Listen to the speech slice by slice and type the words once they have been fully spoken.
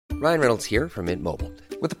Ryan Reynolds here from Mint Mobile.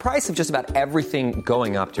 With the price of just about everything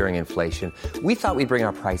going up during inflation, we thought we'd bring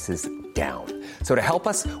our prices down. So to help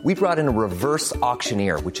us, we brought in a reverse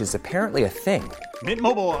auctioneer, which is apparently a thing. Mint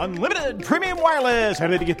Mobile Unlimited Premium Wireless. How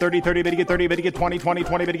to get 30, 30, bit to get 30, bit to get 20, 20,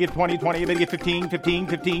 20, bit to get 20, 20, bit to get 15, 15,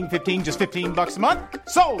 15, 15, just $15 a month?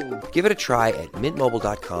 Sold! Give it a try at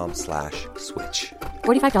mintmobile.com/switch.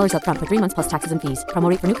 $45 up front for 3 months plus taxes and fees. Promo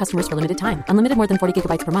rate for new customers for limited time. Unlimited more than 40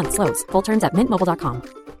 gigabytes per month. Slows full terms at mintmobile.com.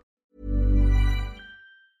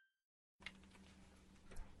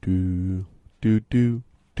 Do do do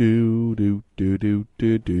do do do do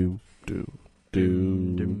do do do.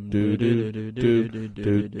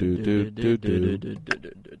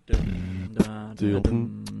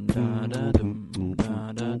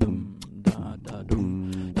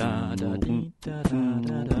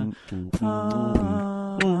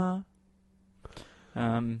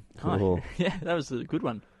 Hi. Yeah, that was a good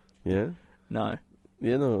one. Yeah? No.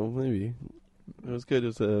 Yeah, no, maybe. It was good.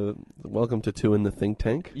 It was welcome to Two in the Think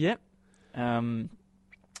Tank. Yep.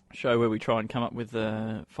 Show where we try and come up with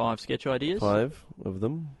 5 sketch ideas. 5 of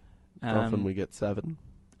them. Often we get 7.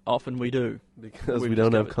 Often we do. Because we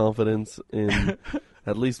don't have confidence in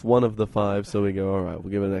at least one of the 5, so we go, all right,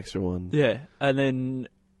 we'll give it an extra one. Yeah, and then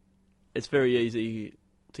it's very easy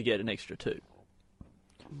to get an extra 2.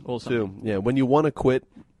 Or something. 2. Yeah, when you want to quit,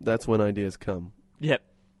 that's when ideas come. Yep.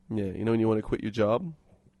 Yeah, you know when you want to quit your job?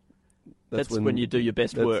 That's when you do your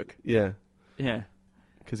best work. Yeah. Yeah.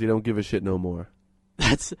 Because you don't give a shit no more.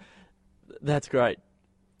 That's great.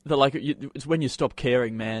 It's when you stop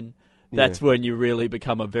caring, man. That's when you really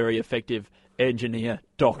become a very effective engineer,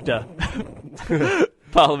 doctor,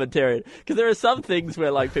 parliamentarian. Because there are some things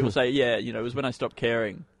where people say, yeah, it was when I stopped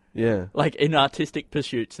caring. Yeah. Like in artistic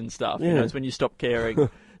pursuits and stuff. Yeah. It's when you stop caring.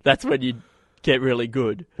 That's when you get really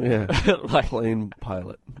good. Yeah. Plane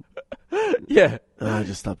pilot. Yeah. I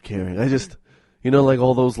just stopped caring.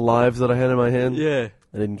 All those lives that I had in my hand? Yeah.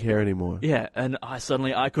 I didn't care anymore. Yeah, and I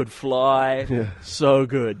could fly. Yeah. So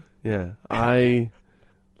good. Yeah. I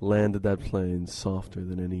landed that plane softer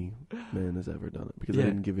than any man has ever done it because I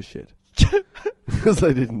didn't give a shit. Because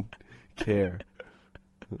I didn't care.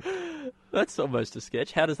 That's almost a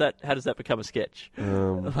sketch. How does that become a sketch?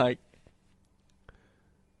 I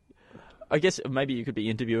guess maybe you could be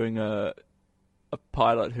interviewing a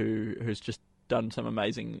pilot who's just done some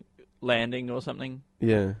amazing landing or something.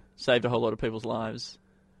 Yeah. Saved a whole lot of people's lives.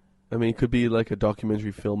 I mean, it could be like a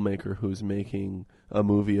documentary filmmaker who's making a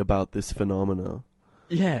movie about this phenomena.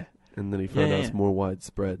 Yeah. And then he found out it's more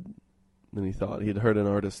widespread than he thought. He'd heard an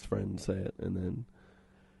artist friend say it, and then...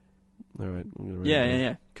 All right, I'm going to write it down.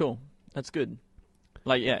 Yeah. Cool. That's good.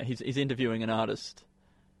 He's interviewing an artist.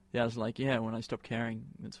 The artist's like, yeah, when I stopped caring,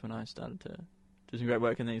 that's when I started to do some great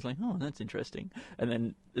work. And then he's like, oh, that's interesting. And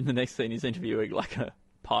then in the next scene, he's interviewing like a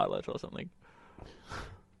pilot or something.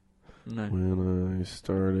 No. When I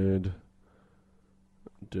started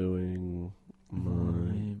doing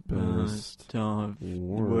my best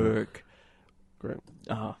work. Great.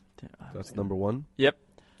 Oh, that's number 1? Yep.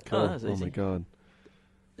 Cool. That's oh easy. my God.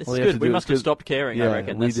 It's good. We must have stopped caring, yeah, I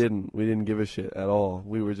reckon. We didn't give a shit at all.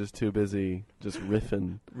 We were just too busy just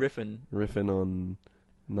riffing on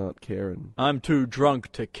not caring. I'm too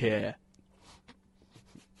drunk to care.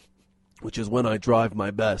 Which is when I drive my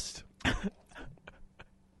best.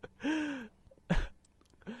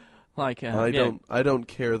 I don't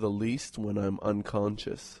care the least when I'm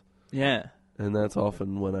unconscious. Yeah. And that's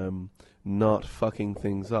often when I'm not fucking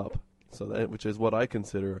things up. So which is what I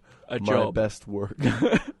consider my job. Best work.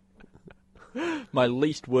 My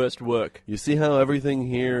least worst work. You see how everything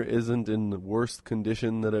here isn't in the worst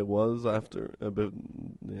condition that it was after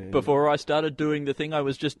before I started doing the thing I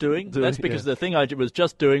was just doing? That's because the thing I was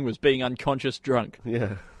just doing was being unconscious drunk.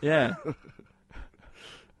 Yeah. Yeah.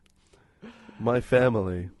 My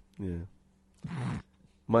family. Yeah.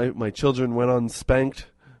 My children went unspanked.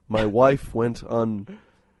 My wife went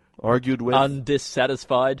argued with.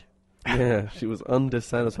 Undissatisfied. Yeah, she was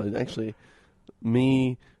undissatisfied. Actually,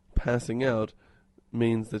 me passing out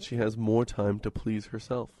means that she has more time to please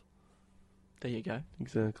herself. There you go.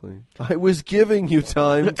 Exactly. I was giving you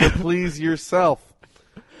time to please yourself.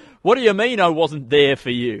 What do you mean I wasn't there for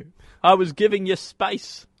you? I was giving you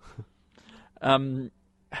space. I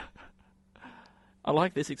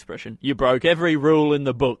like this expression. You broke every rule in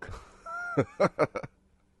the book.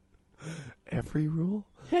 Every rule?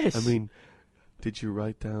 Yes. I mean, did you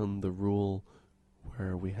write down the rule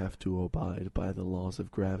where we have to abide by the laws of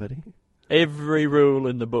gravity? Every rule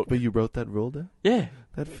in the book. But you wrote that rule down? Yeah.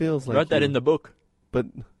 That feels like wrote that in the book. But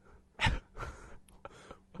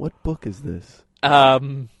what book is this?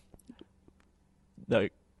 No.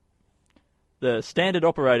 the standard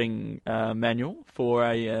operating manual for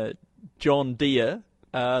a John Deere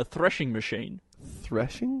threshing machine.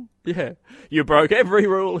 Threshing? Yeah. You broke every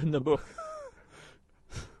rule in the book.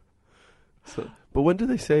 But when do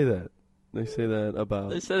they say that? They say that about...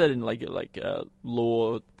 They say that in like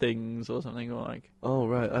law things or something, or like... Oh,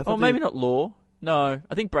 right. Oh, maybe not law. No,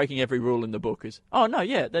 I think breaking every rule in the book is... Oh, no,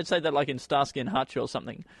 yeah, they'd say that like in Starsky and Hutch or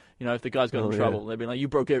something. You know, if the guy's got in trouble, they'd be like, you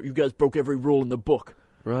guys broke every rule in the book.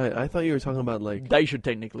 Right, I thought you were talking about like... They should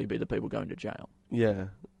technically be the people going to jail. Yeah.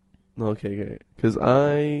 Okay. Because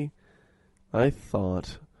I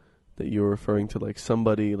thought that you were referring to like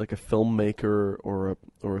somebody, like a filmmaker or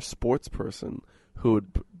a sports person who had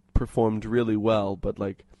performed really well, but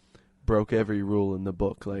like broke every rule in the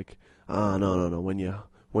book. Like, no.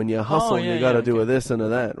 When you hustle, you got to do a this and a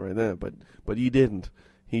that right there. But he didn't.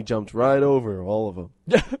 He jumped right over all of them.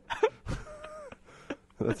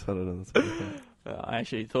 That's what it is. I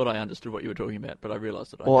actually thought I understood what you were talking about, but I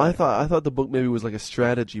realized that I thought the book maybe was like a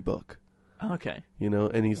strategy book. Okay. You know,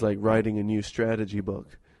 and he's like writing a new strategy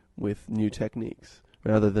book with new techniques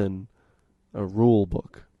rather than a rule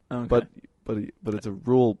book. Okay. But it's a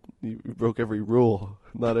rule. You broke every rule,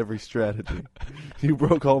 not every strategy. You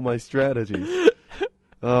broke all my strategies.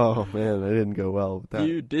 Oh man, I didn't go well with that.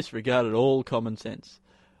 You disregarded all common sense.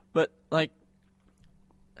 But like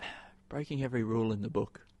breaking every rule in the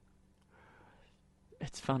book.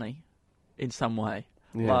 It's funny in some way.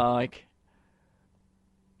 Yeah. Like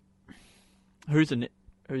who's an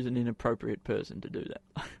inappropriate person to do that?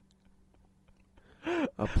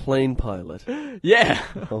 A plane pilot. Yeah.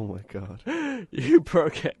 Oh my god. You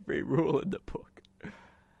broke every rule in the book.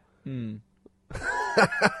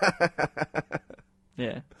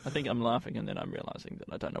 Yeah. I think I'm laughing and then I'm realizing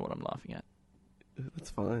that I don't know what I'm laughing at. That's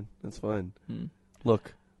fine.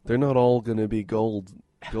 Look, they're not all going to be gold,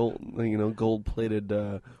 gold-plated.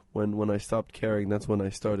 When I stopped caring, that's when I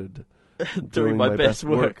started doing my best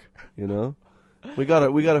work. You know, we got a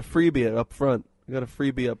freebie up front.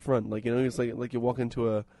 Like it's like you walk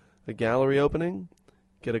into a gallery opening,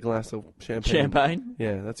 get a glass of champagne.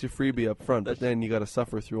 Yeah, that's your freebie up front. But then you got to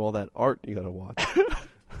suffer through all that art you got to watch.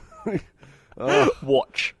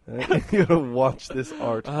 Watch. You got to watch this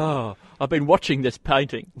art. Oh, I've been watching this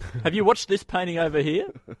painting. Have you watched this painting over here?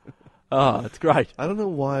 Oh, it's great. I don't know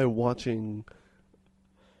why watching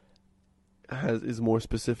is more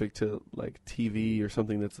specific to like TV or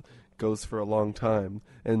something that goes for a long time,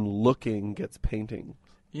 and looking gets painting.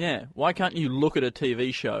 Yeah, why can't you look at a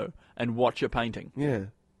TV show and watch a painting? Yeah.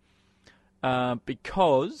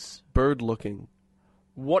 Because bird looking.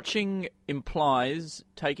 Watching implies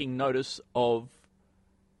taking notice of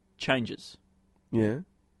changes. Yeah.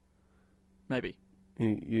 Maybe.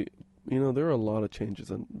 You know, there are a lot of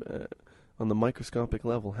changes on the microscopic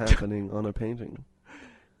level happening on a painting.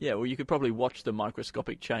 Yeah, well, you could probably watch the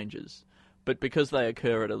microscopic changes, but because they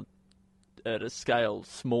occur at a scale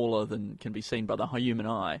smaller than can be seen by the human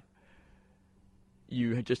eye,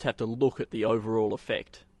 you just have to look at the overall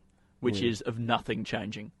effect, which is of nothing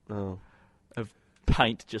changing. Oh. Of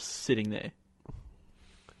paint just sitting there.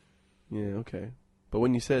 Yeah, okay. But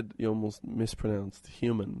when you said, you almost mispronounced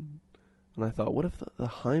human, and I thought, what if the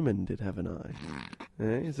hymen did have an eye?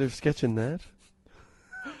 Is there a sketch in that?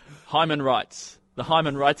 Hymen Rights. The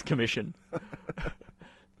Hymen Rights Commission.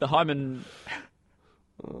 The Hymen...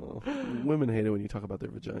 Oh, women hate it when you talk about their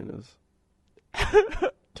vaginas.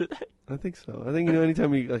 Do they? I think so. I think,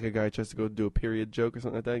 anytime a guy tries to go do a period joke or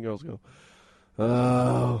something like that, girls go,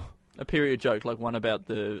 oh... A period joke, like one about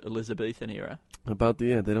the Elizabethan era. They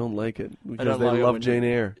don't like it because they love Jane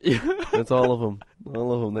Eyre. That's all of them.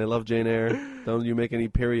 All of them. They love Jane Eyre. Don't you make any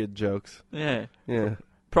period jokes. Yeah. Yeah.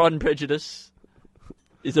 Pride and Prejudice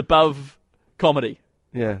is above comedy.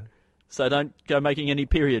 Yeah. So don't go making any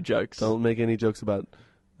period jokes. Don't make any jokes about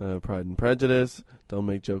Pride and Prejudice. Don't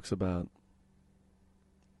make jokes about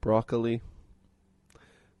broccoli.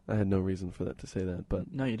 I had no reason for that to say that,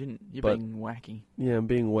 but... No, you didn't. You're being wacky. Yeah, I'm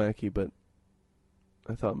being wacky, but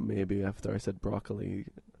I thought maybe after I said broccoli,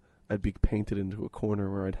 I'd be painted into a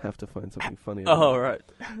corner where I'd have to find something funny about. Oh, right.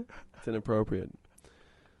 It's inappropriate.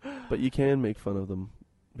 But you can make fun of them,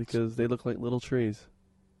 because they look like little trees.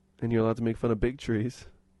 And you're allowed to make fun of big trees.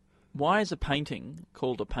 Why is a painting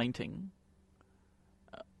called a painting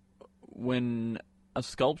when a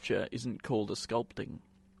sculpture isn't called a sculpting?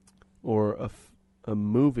 Or a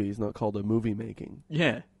movie is not called a movie making.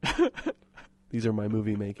 Yeah. These are my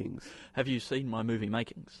movie makings. Have you seen my movie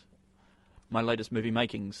makings? My latest movie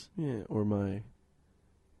makings. Yeah, or my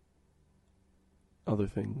other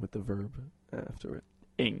thing with the verb after it.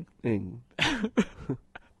 Ing.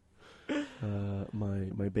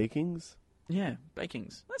 My bakings? Yeah,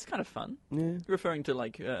 bakings. That's kind of fun. Yeah, You're referring to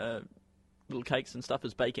like little cakes and stuff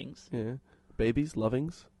as bakings. yeah. Babies,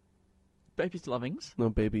 lovings. Baby's lovings. No,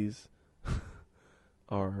 babies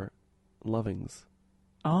are lovings.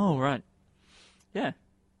 Oh, right. Yeah.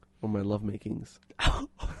 Or my lovemaking.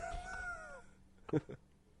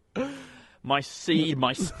 My seed,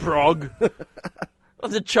 my sprog.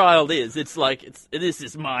 What a child is. It's like, this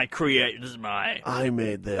is my this is my... I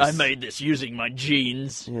made this. I made this using my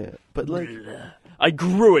genes. Yeah, but like... I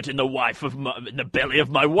grew it in the belly of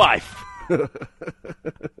my wife.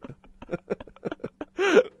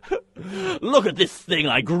 Look at this thing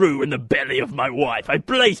I grew in the belly of my wife. I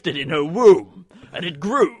placed it in her womb, and it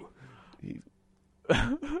grew.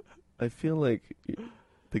 I feel like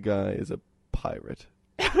the guy is a pirate.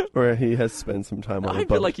 Or he has spent some time on a I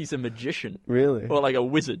boat. feel like he's a magician. Really? Or like a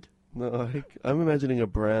wizard. No, I'm imagining a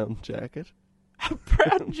brown jacket. A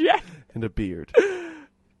brown jacket. And a beard.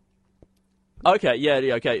 Okay, yeah,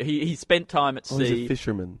 okay. He spent time at sea. He's a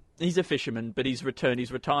fisherman. He's a fisherman, but he's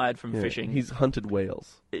retired from Yeah, fishing. He's hunted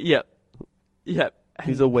whales. Yep. Yep.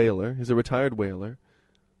 He's a whaler. He's a retired whaler.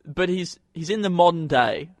 But he's in the modern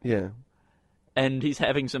day, Yeah. and he's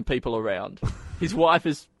having some people around. His wife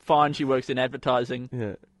is fine. She works in advertising.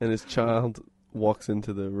 Yeah. And his child walks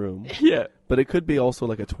into the room. Yeah. But it could be also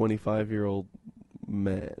like a 25-year-old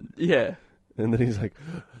man. Yeah. And then he's like,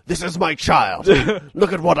 "This is my child.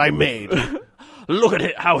 Look at what I made." Look at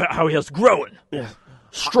it, how he has grown. Yeah.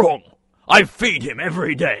 Strong. I feed him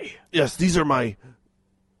every day. Yes, these are my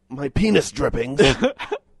penis drippings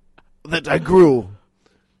that I grew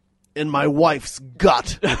in my wife's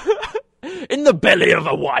gut. In the belly of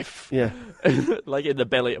a wife. Yeah. Like in the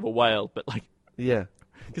belly of a whale, but like... Yeah.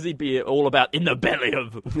 Because he'd be all about in the belly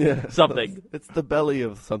of something. It's the belly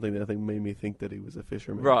of something that I think made me think that he was a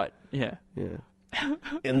fisherman. Right, yeah. Yeah.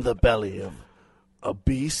 In the belly of a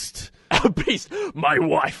beast. A beast. My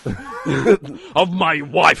wife. Of my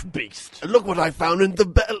wife beast. Look what I found in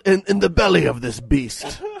the belly of this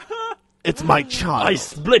beast. It's my child. I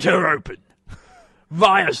split her open.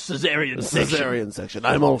 Via cesarean section. Cesarean section.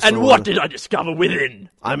 I'm also. And what did I discover within?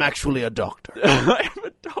 I'm actually a doctor. I am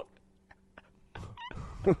a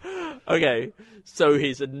doctor. Okay, so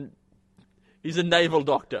he's a naval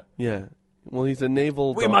doctor. Yeah. Well, he's a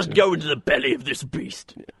naval. We doctor. must go into the belly of this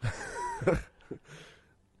beast.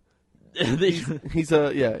 He's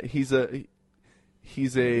a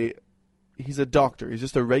doctor. He's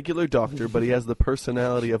just a regular doctor, but he has the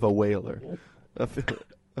personality of a whaler, a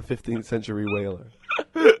 15th century whaler.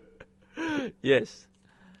 Yes.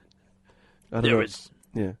 I don't know.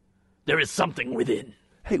 Yeah. There is something within.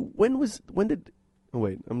 Hey, when did? Oh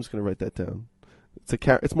wait, I'm just gonna write that down.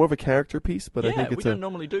 It's more of a character piece, but I think we don't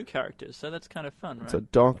normally do characters, so that's kind of fun, right? It's a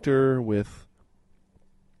doctor with.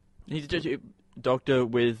 He's just a doctor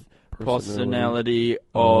with personality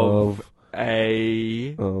of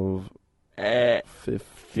a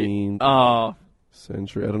 15th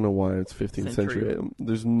century. I don't know why it's 15th century.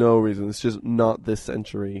 There's no reason. It's just not this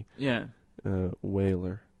century. Yeah.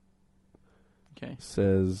 Whaler. Okay.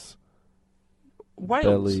 Says.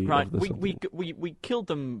 Whales, right? We killed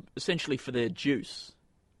them essentially for their juice,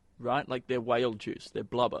 right? Like their whale juice, their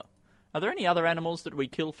blubber. Are there any other animals that we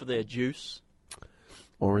kill for their juice?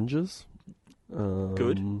 Oranges.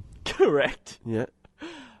 Good. Correct. Yeah.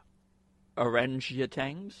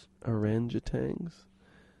 Orangutans. Orangutans.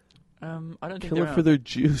 I don't think kill them for their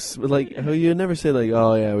juice. Like how you never say like,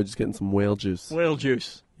 oh yeah, we're just getting some whale juice. Whale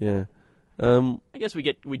juice. Yeah. I guess we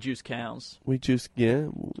juice cows. We juice, yeah.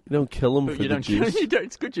 You don't kill them for the juice.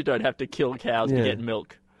 It's good you don't have to kill cows to get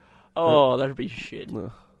milk. Oh, that'd be shit.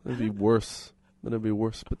 That'd be worse. That'd be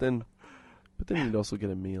worse. But then you'd also get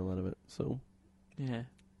a meal out of it. So, yeah,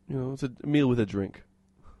 it's a meal with a drink.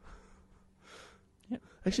 Yeah.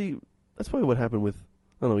 Actually, that's probably what happened with.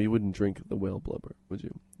 I don't know. You wouldn't drink the whale blubber, would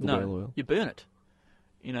you? The whale oil. You burn it.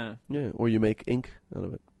 Yeah, or you make ink out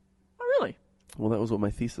of it. Oh, really? Well, that was what my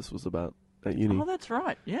thesis was about at uni. Oh, that's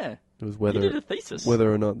right. Yeah. It was whether you did a thesis.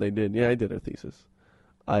 Whether or not they did. Yeah, I did a thesis.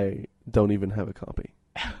 I don't even have a copy.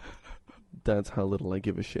 That's how little I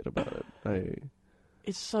give a shit about it.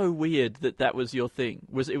 It's so weird that was your thing.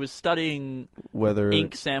 It was studying whether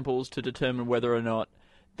ink samples to determine whether or not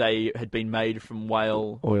they had been made from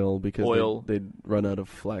whale oil because they'd run out of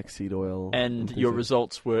flaxseed oil. And your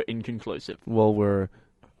results were inconclusive. Well,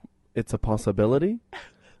 it's a possibility.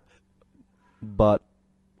 But,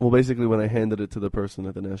 basically when I handed it to the person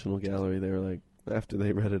at the National Gallery, they were like, after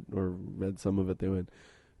they read it or read some of it, they went,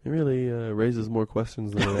 it really raises more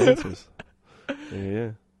questions than it answers.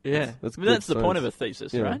 Yeah. Yeah. That's the point of a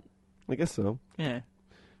thesis, right? I guess so. Yeah.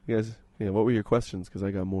 You guys, what were your questions? Because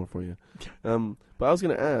I got more for you. But I was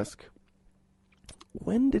going to ask,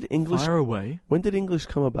 When did English? Fire away. When did English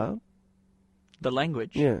come about? The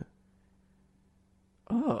language. Yeah.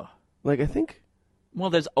 Oh. Like, I think... Well,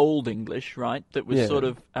 there's Old English, right? That was Yeah. sort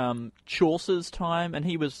of Chaucer's time, and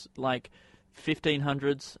he was like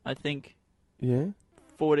 1500s, I think. Yeah?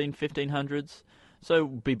 1500s. So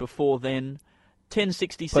it'd be before then.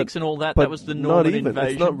 1066 and all that. but That was the not Norman even. It's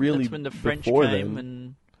invasion. not really That's when the French before came, then.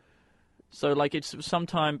 and so like it's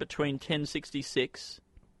sometime between 1066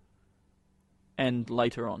 and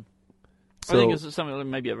later on. I think it's something like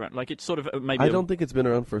maybe around. Like it's sort of maybe. I don't think it's been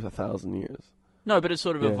around for 1,000 years. No, but it's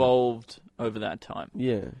sort of Yeah. evolved over that time.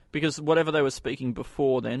 Yeah. Because whatever they were speaking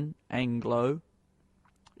before then, Anglo,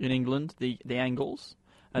 in England, the Angles,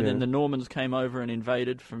 and then Yeah. the Normans came over and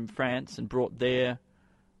invaded from France and brought their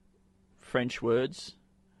French words,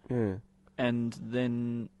 Yeah. and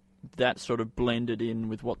then that sort of blended in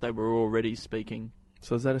with what they were already speaking.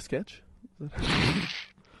 So is that a sketch?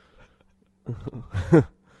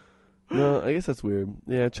 No, I guess that's weird.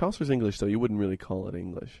 Yeah, Chaucer's English, though, you wouldn't really call it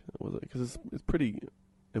English, was it? Because it's pretty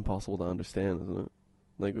impossible to understand, isn't it?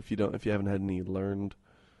 Like if you haven't had any learned.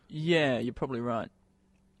 Yeah, you're probably right.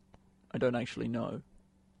 I don't actually know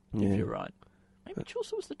Yeah. if you're right. Maybe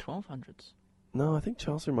Chaucer was the 1200s. No, I think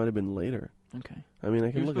Chaucer might have been later. Okay. I mean, I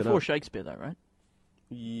He can was look it before up. Shakespeare, though, right?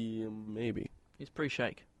 Yeah, maybe. He's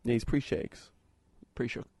pre-Shake. Yeah, he's pre-Shakes.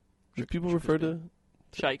 Pre-Shook. Do people refer to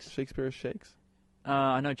Shakes. Shakespeare as Shakes?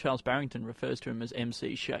 I know Charles Barrington refers to him as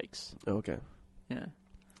MC Shakes. Oh, okay. Yeah.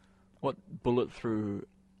 What bullet through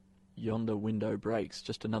yonder window breaks?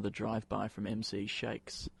 Just another drive-by from MC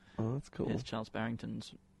Shakes. Oh, that's cool. There's Charles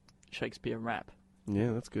Barrington's Shakespeare rap.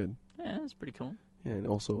 Yeah, that's good. Yeah, that's pretty cool. Yeah, and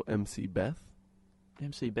also MC Beth.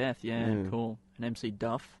 MC Beth, yeah, Yeah. cool. And MC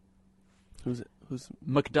Duff. Who's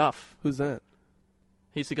Macduff. that?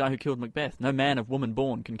 He's the guy who killed Macbeth. No man of woman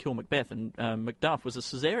born can kill Macbeth, and Macduff was a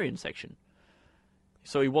caesarean section.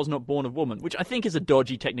 So he was not born of woman, which I think is a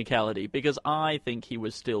dodgy technicality, because I think he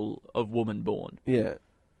was still of woman born. Yeah,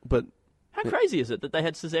 but How crazy is it that they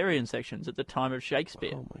had caesarean sections at the time of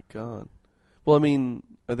Shakespeare? oh my god. Well, I mean,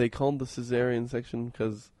 are they called the Caesarean section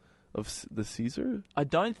because of the Caesar? I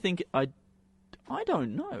don't think... I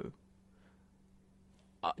don't know.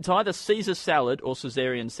 It's either Caesar salad or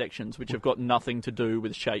caesarean sections, which have got nothing to do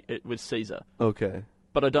with Caesar. Okay.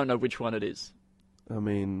 But I don't know which one it is. I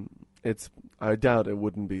mean, I doubt it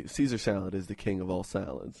wouldn't be. Caesar salad is the king of all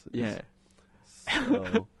salads. Yeah.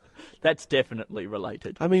 So, That's definitely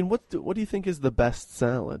related. I mean, what do you think is the best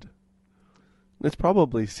salad? It's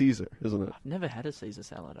probably Caesar, isn't it? I've never had a Caesar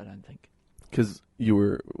salad, I don't think. Because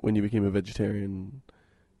when you became a vegetarian,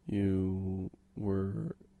 you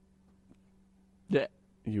were Yeah.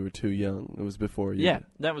 you were too young. It was before you. Yeah,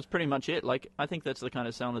 that was pretty much it. Like, I think that's the kind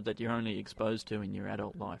of salad that you're only exposed to in your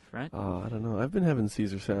adult life, right? I don't know. I've been having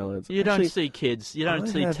Caesar salads. You Actually, don't see kids, you don't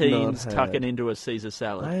I see have teens not tucking had- into a Caesar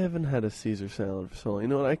salad. I haven't had a Caesar salad for so long. You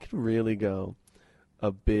know what? I could really go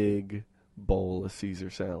a big bowl of Caesar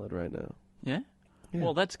salad right now. Yeah? Yeah.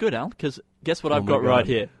 Well, that's good, Al, because guess what Oh I've my got right God.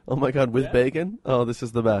 here? Oh my god, with bacon? Oh, this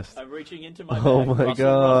is the best. I'm reaching into my Oh bag. my Rustle,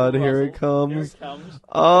 God, rustle, here it rustle. comes. Here it comes.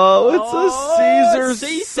 Oh, it's Oh, a Caesar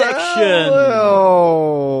C-section. salad.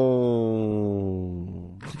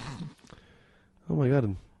 Oh my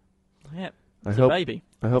god. Yeah, I it's hope a baby.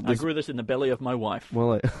 I hope I this grew this in the belly of my wife.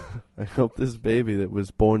 well I hope this baby that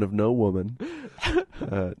was born of no woman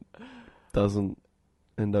doesn't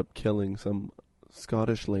end up killing some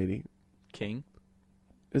Scottish lady. King.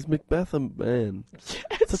 Is Macbeth a man?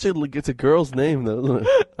 It's a girl's name though, isn't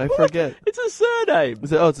it? I forget. It's a surname.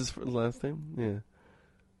 Is it, it's his last name? Yeah.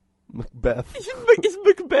 Macbeth. Is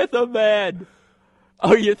Macbeth a man?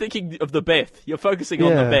 Oh, you're thinking of the Beth. You're focusing on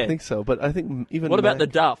the Yeah, Beth. I think so. But I think even What about the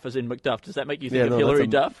Mac- Duff, as in Macduff? Does that make you think of no, Hilary that's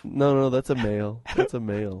a- Duff? No, that's a male. That's a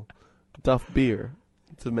male. Duff beer.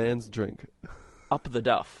 It's a man's drink. Up the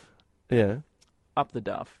Duff. Yeah. Up the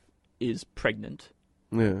Duff is pregnant,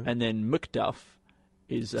 Yeah. and then Macduff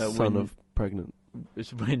is Son of pregnant. is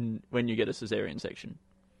when you get a caesarean section.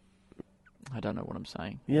 I don't know what I'm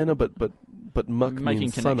saying. Yeah, no, but muck Making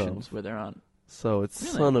means son connections of. where there aren't. So it's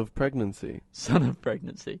Really? son of pregnancy. Son of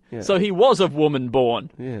pregnancy. Yeah. So he was of woman born.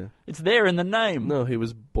 Yeah. It's there in the name. No, he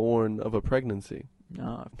was born of a pregnancy.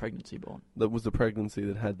 No, pregnancy born. That was the pregnancy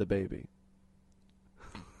that had the baby.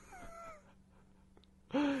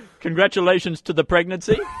 Congratulations to the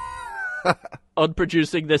pregnancy on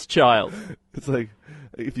producing this child. It's like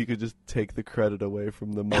if you could just take the credit away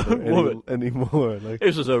from the mother Woman. anymore. Like,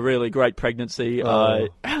 This was a really great pregnancy. Oh.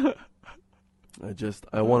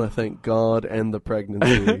 I want to thank God and the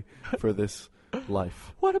pregnancy for this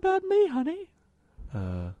life. What about me, honey?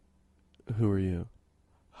 Who are you?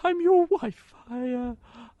 I'm your wife.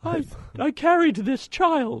 I carried this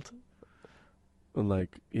child. And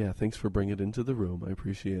like, yeah, thanks for bringing it into the room. I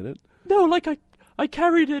appreciate it. No, like I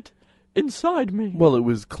carried it inside me. Well, it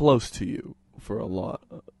was close to you for a lot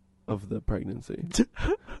of the pregnancy.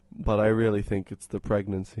 But I really think it's the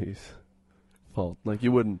pregnancy's fault. Like,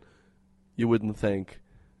 you wouldn't thank,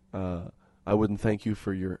 I wouldn't thank you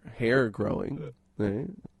for your hair growing, eh?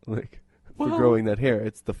 Like, for growing that hair.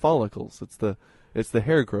 It's the follicles. It's the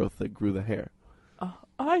hair growth that grew the hair.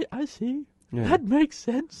 I see. Yeah. That makes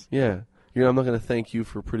sense. Yeah. I'm not going to thank you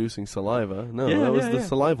for producing saliva. No, that was the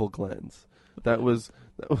salival glands. That was.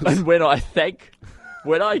 And when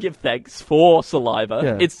I give thanks for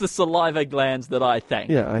saliva, it's the saliva glands that I thank.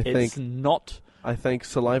 Yeah, it's not. I thank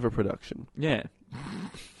saliva production. Yeah.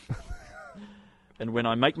 And when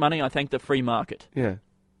I make money, I thank the free market. Yeah.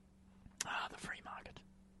 The free market.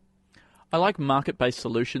 I like market-based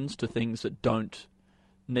solutions to things that don't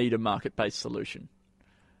need a market-based solution.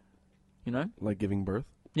 You know? Like giving birth?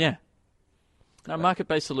 Yeah. A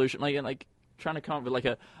market-based solution, like trying to come up with like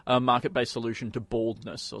a market-based solution to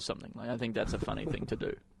baldness or something. Like, I think that's a funny thing to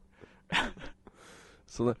do.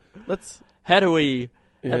 So let's. How do we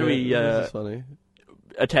this is funny.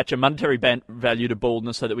 attach a monetary value to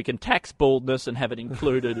baldness so that we can tax baldness and have it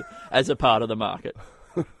included as a part of the market?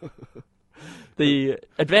 The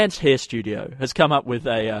Advanced Hair Studio has come up with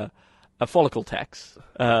a follicle tax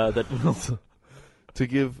that will to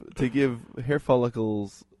give hair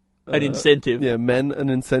follicles. An incentive. Yeah, men an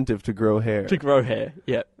incentive to grow hair. To grow hair,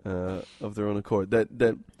 yeah. Of their own accord.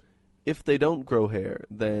 That if they don't grow hair,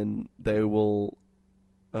 then they will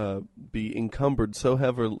be encumbered so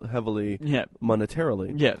heavily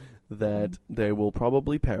monetarily that they will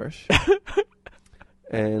probably perish.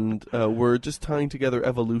 And we're just tying together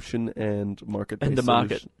evolution and market-based and the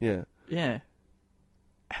market. Yeah. Yeah.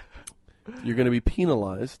 You're going to be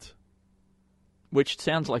penalized. Which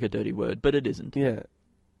sounds like a dirty word, but it isn't. Yeah.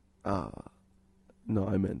 No,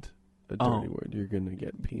 I meant a dirty word. You're going to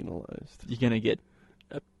get penalized. You're going to get...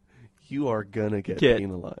 You are going to get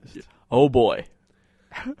penalized. Oh, boy.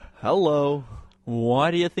 Hello.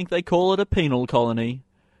 Why do you think they call it a penal colony?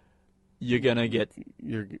 You're going to get...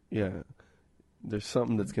 Yeah. There's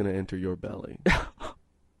something that's going to enter your belly.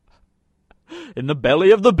 In the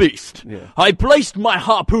belly of the beast. Yeah. I placed my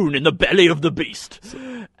harpoon in the belly of the beast.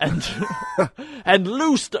 And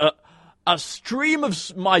loosed a stream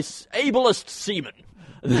of my ablest seamen.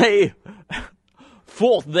 They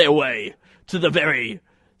fought their way to the very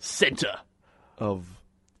center of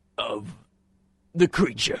the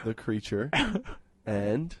creature. The creature.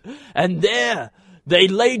 And there they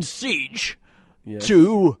laid siege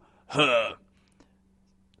to her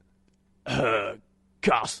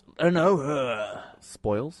castle. Her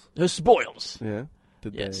spoils. Her spoils. Yeah.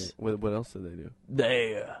 Did they? What else did they do?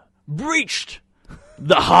 They breached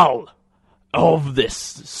the hull of this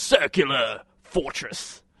circular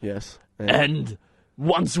fortress. Yes. And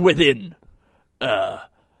once within,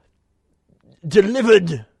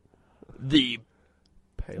 delivered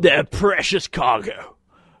their precious cargo.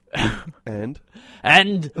 And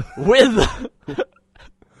with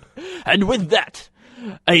that,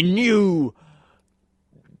 a new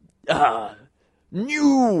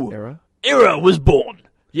era was born.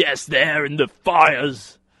 Yes, there in the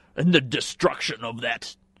fires and the destruction of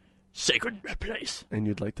that sacred place. And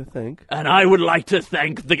you'd like to thank? And I would like to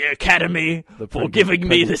thank the Academy for giving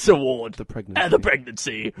me this award. The pregnancy. The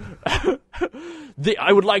pregnancy.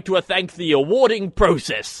 I would like to thank the awarding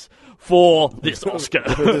process for this Oscar.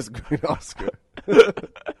 For this great Oscar.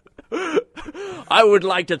 I would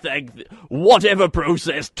like to thank whatever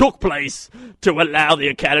process took place to allow the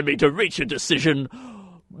Academy to reach a decision,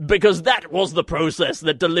 because that was the process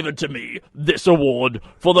that delivered to me this award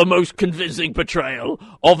for the most convincing portrayal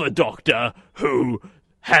of a doctor who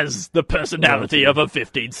has the personality of a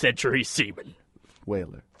 15th century seaman.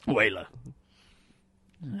 Whaler.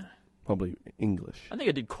 Probably English. I think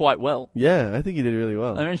I did quite well. Yeah, I think you did really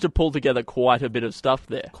well. I managed to pull together quite a bit of stuff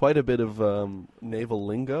there. Quite a bit of naval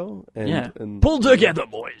lingo. And pull together,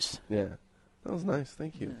 boys. Yeah. That was nice.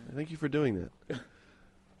 Thank you. Thank you for doing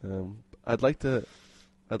that. I'd like to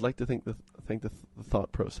thank the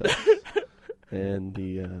thought process and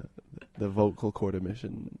the vocal cord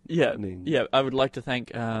emission. Yeah. I would like to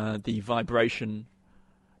thank the vibration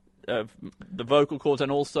of the vocal cords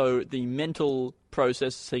and also the mental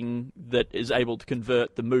processing that is able to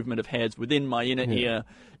convert the movement of hairs within my inner ear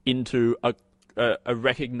into a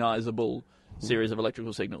recognizable series of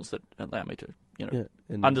electrical signals that allow me to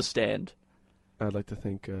understand. I'd like to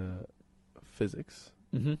thank physics.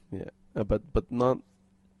 Mm-hmm. Yeah, but not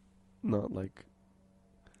like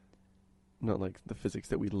not like the physics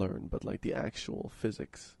that we learn, but like the actual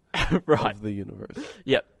physics Right. of the universe.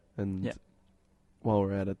 Yep. And while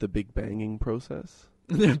we're at it, the Big Banging process.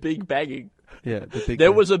 The big banging. Yeah, the Big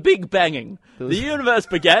There was a big banging. The universe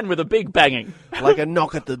began with a big banging. like a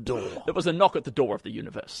knock at the door. There was a knock at the door of the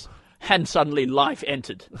universe. And suddenly life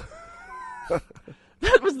entered.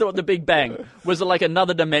 That was the Big Bang. Was like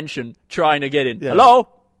another dimension trying to get in. Yeah. Hello?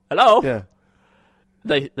 Hello? Yeah.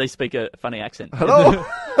 They speak a funny accent. Hello? Hello?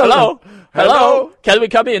 Hello? Hello? Can we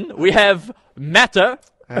come in? We have matter.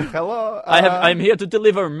 Hello? I'm here to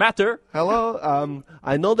deliver matter. Hello?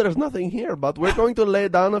 I know there's nothing here, but we're going to lay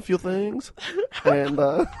down a few things. And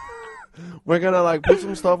we're going to like put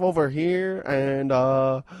some stuff over here. And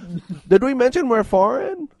did we mention we're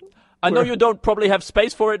foreign? I know you don't probably have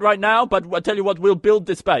space for it right now, but I tell you what, we'll build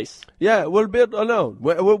the space. Yeah, we'll build alone.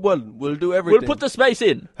 We'll do everything. We'll put the space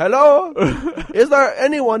in. Hello? Is there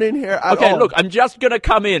anyone in here at all? Okay, look, I'm just gonna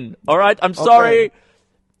come in, alright? I'm sorry. Okay.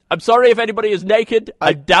 I'm sorry if anybody is naked.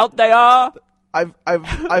 I doubt they are.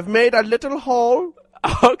 I've made a little hole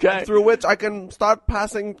Okay. through which I can start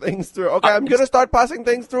passing things through. Okay, I'm gonna start passing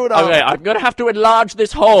things through now. Okay, I'm gonna have to enlarge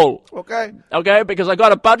this hole. Okay. Okay, because I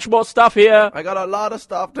got a bunch more stuff here I got a lot of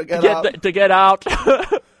stuff to get out, to get out.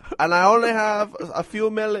 and I only have a few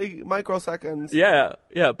microseconds.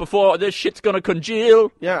 Yeah, before this shit's gonna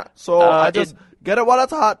congeal. Yeah, so I just get it while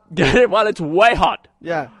it's hot. Get it while it's way hot.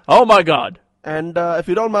 Yeah. Oh my god. And if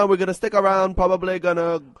you don't mind, we're gonna stick around. Probably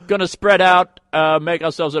gonna Spread out, make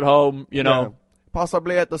ourselves at home, you know. yeah,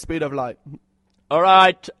 possibly at the speed of light. All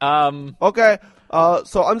right. Okay.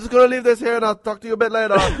 So I'm just gonna leave this here, and I'll talk to you a bit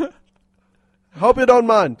later. Hope you don't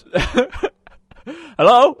mind.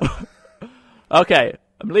 Hello? Okay,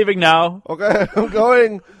 I'm leaving now. Okay, I'm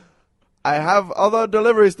going. I have other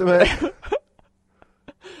deliveries to make.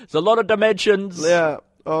 There's a lot of dimensions. Yeah.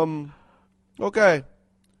 Okay.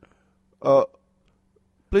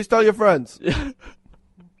 Please tell your friends.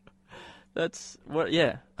 That's what.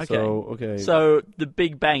 Yeah. Okay. Okay. So the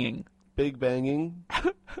Big Banging. Big Banging.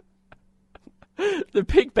 The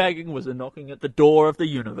Big Banging was a knocking at the door of the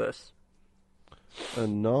universe. A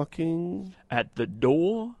knocking. At the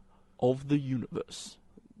door of the universe.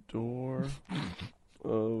 Door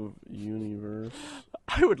of universe.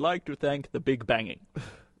 I would like to thank the Big Banging.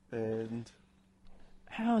 And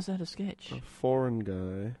How is that a sketch? a foreign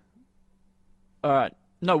guy. All right.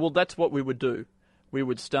 No, well, that's what we would do. We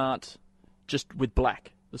would start just with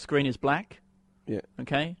black. The screen is black. Yeah.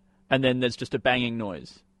 Okay? And then there's just a banging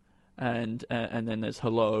noise. And then there's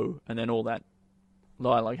hello, and then all that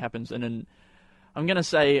dialogue happens. And then I'm going to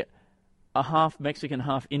say a half Mexican,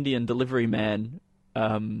 half Indian delivery man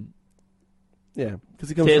Yeah, because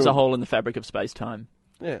he comes tears from, a hole in the fabric of space-time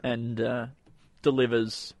Yeah. and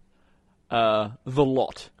delivers the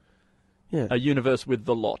lot. Yeah. A universe with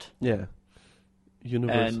the lot. Yeah.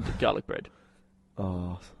 Universe. And garlic bread.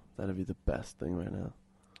 Oh, that'd be the best thing right now.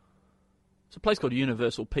 It's a place called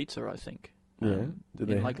Universal Pizza, I think. Yeah. Do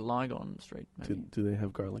they in like Lygon Street, maybe. do they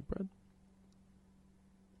have garlic bread?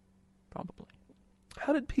 Probably.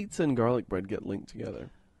 How did pizza and garlic bread get linked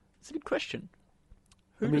together? It's a good question.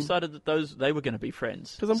 Who I mean- decided that they were going to be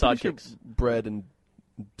friends? Because I'm pretty Sidekicks. sure bread and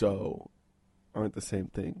dough aren't the same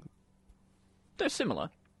thing. They're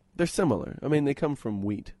similar. They're similar. I mean, they come from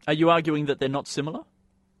wheat. Are you arguing that they're not similar?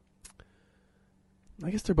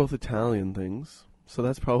 I guess they're both Italian things, so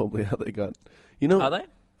that's probably how they got. You know, Are they?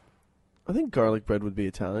 I think garlic bread would be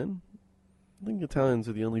Italian. I think Italians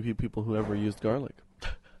are the only few people who ever used garlic.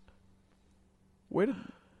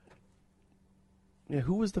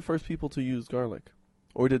 Who was the first people to use garlic?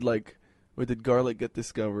 Or did garlic get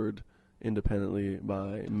discovered independently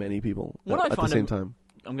by many people at the same time?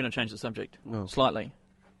 I'm going to change the subject Oh. slightly.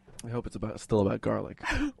 I hope it's still about garlic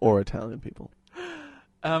or Italian people.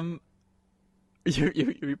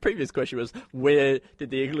 Your previous question was, where did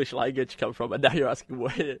the English language come from? And now you're asking,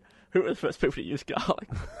 who were the first people to use garlic?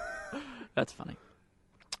 That's funny.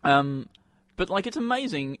 But like, it's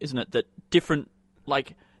amazing, isn't it, that different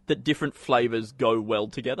flavors go well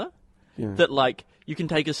together? Yeah. That like, you can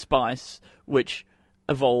take a spice which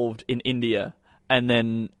evolved in India and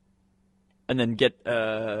then get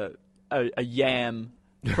a yam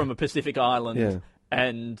from a Pacific island Yeah.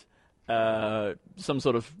 and some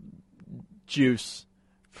sort of juice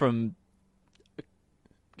from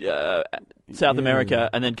South America,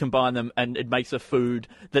 and then combine them, and it makes a food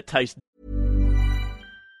that tastes.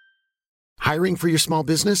 Hiring for your small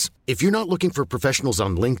business? If you're not looking for professionals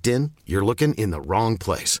on LinkedIn, you're looking in the wrong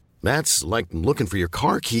place. That's like looking for your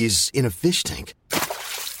car keys in a fish tank.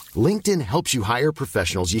 LinkedIn helps you hire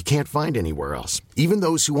professionals you can't find anywhere else, even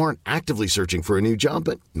those who aren't actively searching for a new job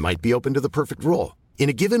but might be open to the perfect role. In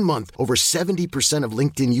a given month, over 70% of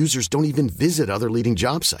LinkedIn users don't even visit other leading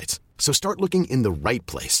job sites. So start looking in the right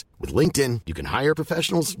place. With LinkedIn, you can hire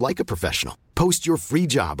professionals like a professional. Post your free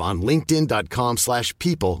job on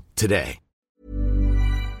linkedin.com/people today.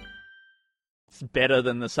 It's better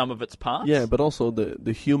than the sum of its parts. Yeah, but also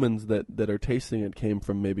the humans that are tasting it came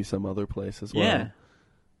from maybe some other place as well. Yeah.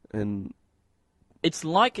 And it's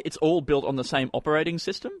like it's all built on the same operating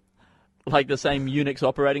system, like the same Unix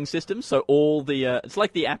operating system. So all the it's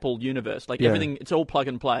like the Apple universe. Like everything, it's all plug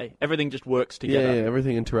and play. Everything just works together. Yeah,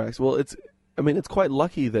 everything interacts. Well, it's quite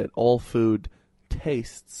lucky that all food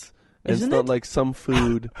tastes. And Isn't it's not it? like some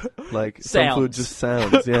food, like Sounds. some food just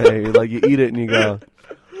sounds. Yeah, like you eat it and you go,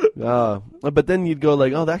 but then you'd go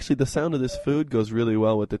like, oh, actually the sound of this food goes really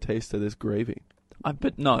well with the taste of this gravy.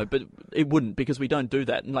 But it wouldn't, because we don't do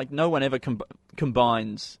that. And like no one ever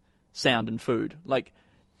combines sound and food. Like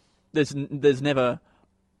there's never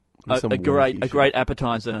Some a great wacky shit. great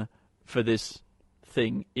appetizer for this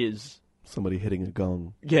thing is Somebody hitting a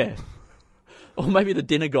gong. yeah, or maybe the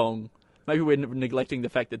dinner gong. Maybe we're neglecting the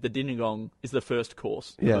fact that the dinner gong is the first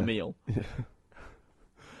course of a meal.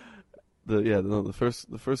 The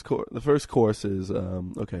first course is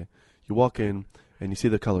okay. You walk in and you see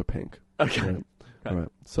the color pink. Okay. Right. All right.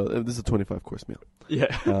 So this is a 25-course meal.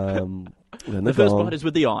 Yeah. Then the first gong. bite is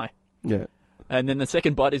with the eye, Yeah. and then the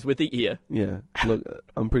second bite is with the ear. Yeah. Look,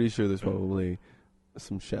 I'm pretty sure there's probably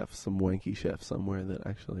some wanky chef somewhere that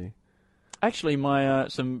actually. Actually, my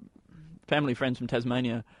some family friends from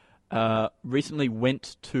Tasmania recently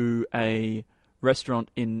went to a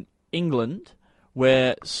restaurant in England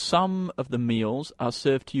where some of the meals are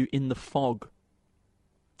served to you in the fog.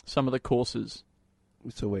 Some of the courses.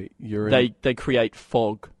 So wait, you're They create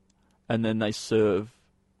fog, and then they serve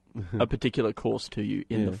a particular course to you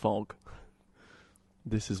in the fog.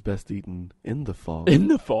 This is best eaten in the fog. In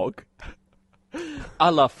the fog. I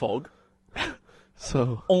love fog.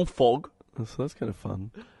 So En fog. that's kind of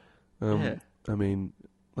fun. Yeah. I mean,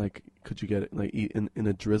 like, could you get it like eat in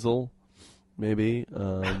a drizzle, maybe?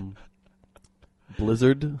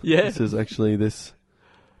 Blizzard. Yeah. This is actually this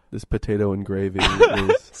potato and gravy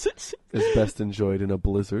is best enjoyed in a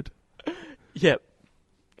blizzard. Yep.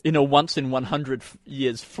 In a once in 100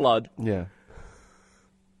 years flood. Yeah.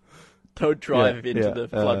 Don't drive into the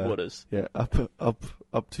floodwaters. Yeah,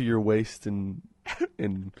 up to your waist in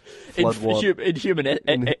flood water. In human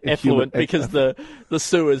In effluent, human because the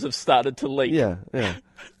sewers have started to leak. Yeah.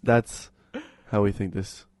 That's how we think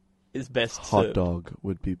this Is best hot served. dog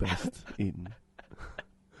would be best eaten.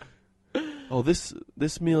 Oh, this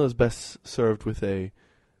meal is best served with a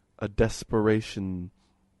desperation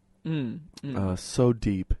so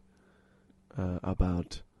deep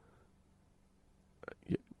about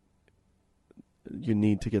you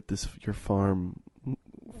need to get your farm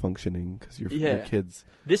functioning because your kids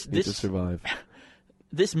need to survive.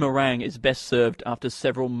 This meringue is best served after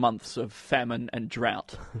several months of famine and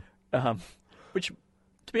drought, which,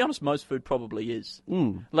 to be honest, most food probably is.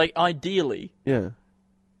 Like, ideally,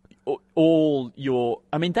 all your...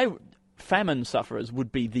 I mean, famine sufferers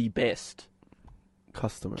would be the best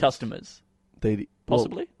customers.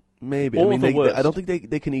 Possibly? Maybe. Or I mean, the worst. I don't think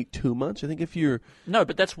they can eat too much. I think if you're... No,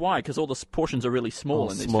 but that's why, because all the portions are really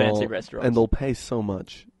small in these fancy restaurants. And they'll pay so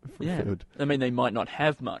much for food. I mean, they might not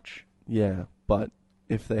have much. Yeah, but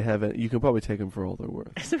if they have it, you can probably take them for all they're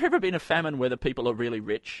worth. Has there ever been a famine where the people are really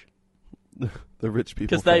rich? The rich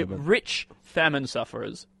people. Because rich famine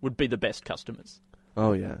sufferers would be the best customers.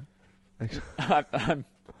 Oh, yeah. I'm,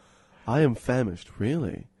 I am famished,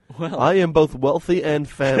 really? well, I am both wealthy and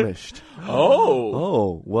famished.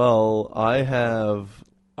 Oh, well, I have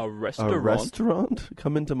a restaurant. a restaurant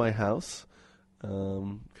come into my house.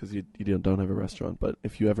 Because you don't have a restaurant, but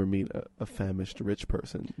if you ever meet a famished rich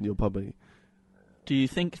person, you'll probably... Do you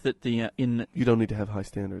think that You don't need to have high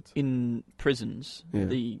standards. in prisons,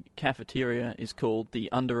 the cafeteria is called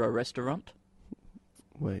the under a restaurant?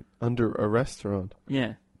 Wait, under a restaurant?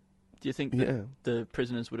 Yeah. Do you think that the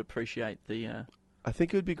prisoners would appreciate the... I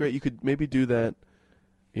think it would be great. You could maybe do that,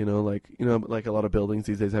 like a lot of buildings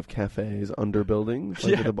these days have cafes under buildings,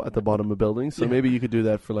 like at the bottom of buildings. So maybe you could do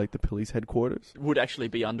that for like the police headquarters. Would actually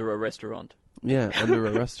be under a restaurant. Yeah, under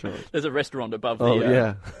a restaurant. There's a restaurant above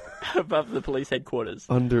above the police headquarters.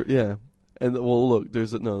 And well, look,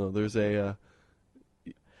 there's a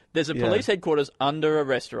There's a police headquarters under a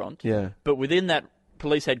restaurant. Yeah. But within that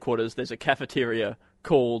police headquarters, there's a cafeteria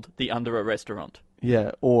called the under a restaurant.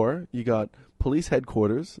 Yeah, or you got police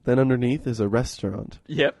headquarters, then underneath is a restaurant.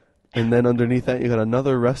 Yep. And then underneath that you got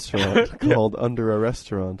another restaurant called Under a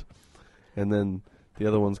Restaurant. And then the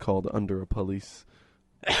other one's called Under a Police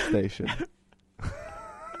Station.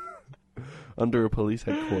 under a police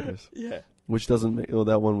headquarters. Yeah. Which doesn't make... Oh,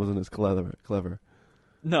 that one wasn't as clever.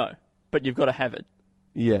 No, but you've got to have it.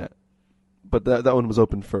 Yeah. But that one was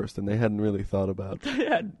open first, and they hadn't really thought about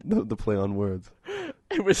Yeah. the play on words.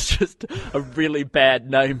 It was just a really bad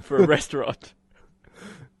name for a restaurant.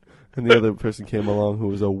 And the other person came along who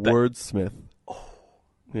was a wordsmith.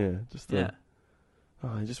 Yeah, just Yeah.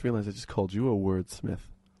 Oh, I just realized I just called you a wordsmith.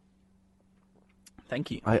 Thank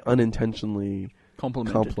you. I unintentionally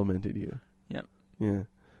Complimented. you. Yep. Yeah.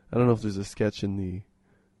 I don't know if there's a sketch in the...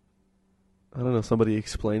 I don't know, somebody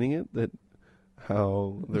explaining it, that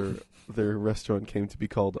how their restaurant came to be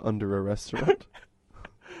called Under a Restaurant.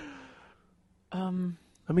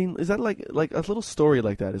 I mean, is that like a little story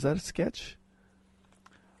like that? Is that a sketch?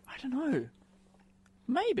 I don't know.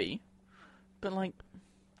 Maybe. But like...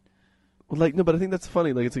 Well, like, no, but I think that's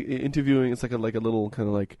funny. Like, it's interviewing. It's like a little kind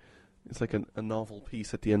of like, it's like a novel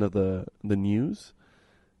piece at the end of the news.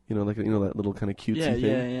 You know, like that little kind of cutesy thing.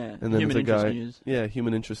 Yeah. And then Human there's a interest guy, news. yeah,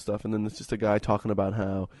 human interest stuff. And then there's just a guy talking about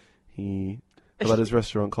how about his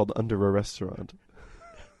restaurant called Under a Restaurant.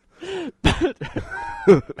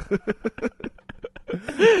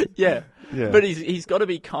 Yeah. Yeah. But he's got to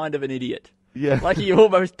be kind of an idiot. Yeah. Like he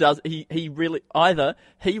almost does. He really either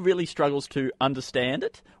he really struggles to understand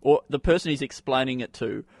it, or the person he's explaining it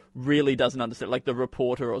to really doesn't understand. Like the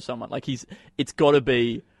reporter or someone. Like it's got to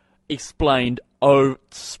be explained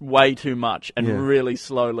way too much and really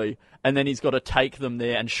slowly, and then he's got to take them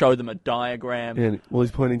there and show them a diagram. Yeah, well,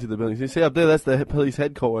 he's pointing to the building. You see up there, that's the police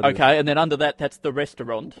headquarters. Okay, and then under that's the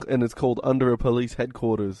restaurant. And it's called Under a Police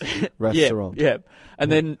Headquarters Restaurant. Yeah.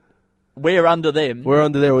 And then we're under them. We're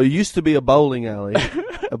under there. Well, it used to be a bowling alley,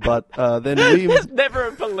 but then we... There's never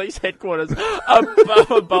a police headquarters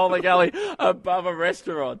above a bowling alley, above a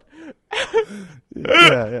restaurant.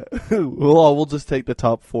 Yeah. Well, we'll just take the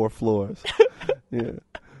top 4 floors. Yeah.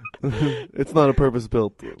 It's not a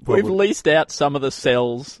purpose-built... We've leased out some of the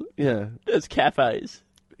cells as cafes.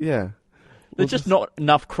 Yeah. There's just not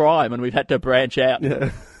enough crime, and we've had to branch out.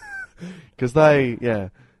 Yeah. Because they... Yeah.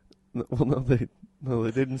 Well, no,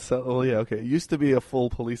 they didn't sell... Oh, yeah, okay. It used to be a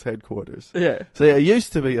full police headquarters. Yeah. So, yeah, it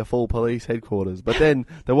used to be a full police headquarters, but then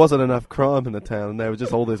there wasn't enough crime in the town, and there was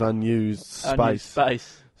just all this unused space.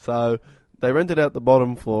 So, they rented out the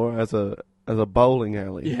bottom floor as a bowling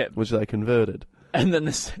alley, which they converted. And then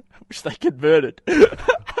which they converted.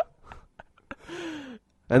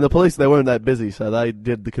 And the police, they weren't that busy, so they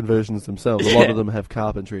did the conversions themselves. A lot of them have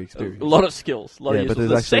carpentry experience. A lot of skills. A lot of but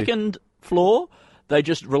uses. The second floor... They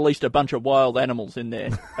just released a bunch of wild animals in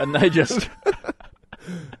there, and they just...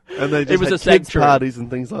 and they just it was had a kids sanctuary. Parties and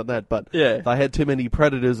things like that, but they had too many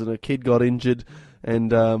predators and a kid got injured,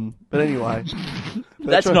 and but anyway...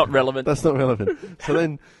 That's not relevant. That's not relevant. So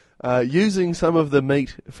then, using some of the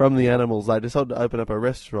meat from the animals, they decided to open up a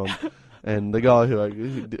restaurant, and the guy who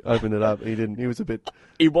opened it up, he was a bit...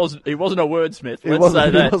 He wasn't a wordsmith, let's say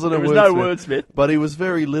that. He was no wordsmith. But he was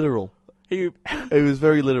very literal. He was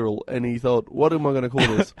very literal, and he thought, what am I going to call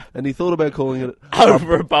this? And he thought about calling it...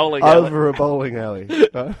 Over a bowling alley. Over a bowling alley.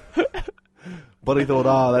 But he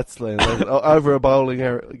thought, that's slang. Over a bowling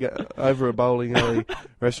alley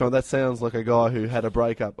restaurant. That sounds like a guy who had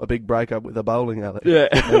a big breakup with a bowling alley. Yeah.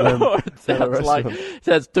 It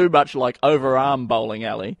sounds too much like overarm bowling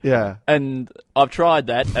alley. Yeah. And I've tried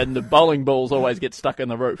that, and the bowling balls always get stuck in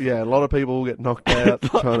the roof. Yeah, a lot of people get knocked out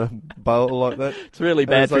trying to bowl like that. It's really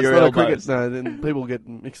bad for your elbows. Then people get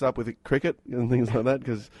mixed up with cricket and things like that,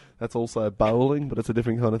 because that's also bowling, but it's a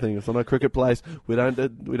different kind of thing. It's not a cricket place.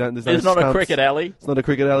 It's not a cricket alley. It's not a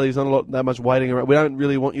cricket alley. There's not that much waiting around. We don't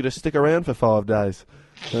really want you to stick around for 5 days.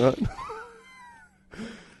 You know?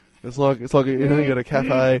 It's like you got a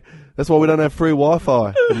cafe. That's why we don't have free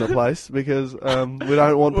Wi-Fi in the place, because we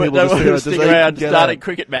don't want people to stick around starting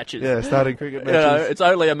cricket matches. Yeah, starting cricket matches. It's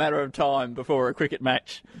only a matter of time before a cricket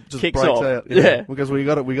match just kicks breaks off. Out. Yeah, because we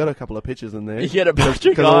got a couple of pitches in there. You get a bunch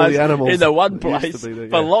of guys in the one place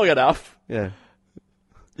for long enough. Yeah.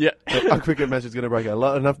 Yeah. A cricket match is going to break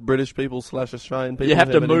out. Enough British people / Australian people. You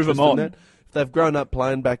have to move them on. If they've grown up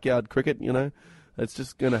playing backyard cricket, it's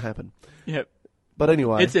just going to happen. Yep. But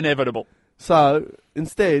anyway. It's inevitable. So,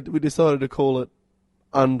 instead, we decided to call it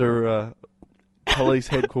Under a Police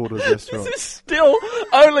Headquarters Restaurant. This is still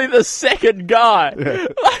only the second guy. Yeah.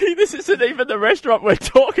 This isn't even the restaurant we're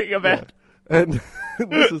talking about. Yeah. And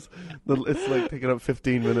it's like taking up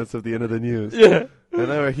 15 minutes of the end of the news. Yeah. And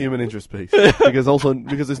they're a human interest piece. Because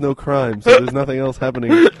there's no crime, so there's nothing else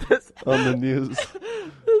happening on the news.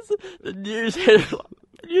 The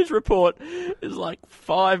news report is like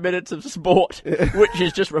 5 minutes of sport, which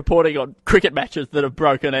is just reporting on cricket matches that have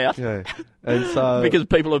broken out. Yeah. And so... because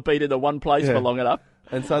people have been in the one place for long enough.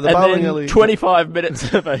 And so the and bowling then alley... 25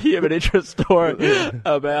 minutes of a human interest story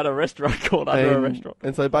about a restaurant called Under a Restaurant.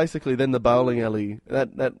 And so basically then the bowling alley,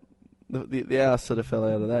 the house sort of fell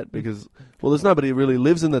out of that because, well, there's nobody who really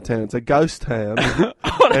lives in the town. It's a ghost town.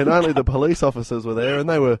 And only the police officers were there, and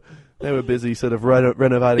they were busy sort of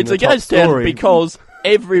renovating It's the a top ghost town story. because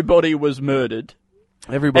everybody was murdered.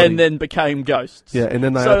 Everybody. And then became ghosts. Yeah, and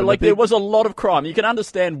then they so opened like a big- there was a lot of crime. You can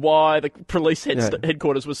understand why the police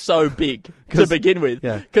headquarters was so big to 'Cause- begin with,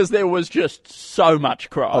 yeah. because there was just so much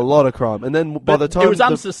crime. a lot of crime. And then by But the time... it was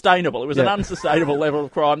unsustainable. It was an Yeah. unsustainable level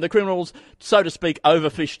of crime. The criminals, so to speak,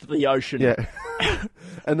 overfished the ocean. Yeah.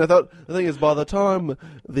 And I thought, the thing is, by the time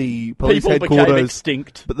the police People became headquarters...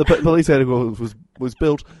 extinct. But the police headquarters was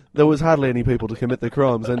built, there was hardly any people to commit the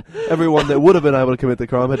crimes, and everyone that would have been able to commit the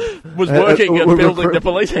crime Was working at were building the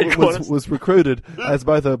police headquarters. Was recruited as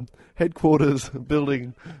both a headquarters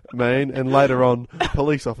building man and later on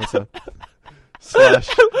police officer.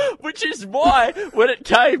 Which is why, when it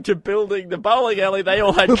came to building the bowling alley, they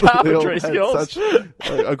all had They all carpentry had skills. such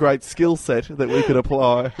a great skill set that we could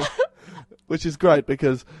apply. Which is great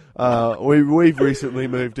because we've recently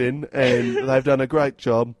moved in and they've done a great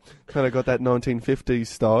job. Kind of got that 1950s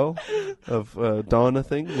style of diner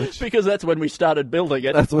thing, which Because that's when we started building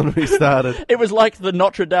it. that's when we started. It was like the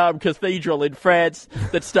Notre Dame Cathedral in France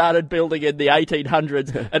that started building in the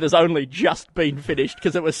 1800s and has only just been finished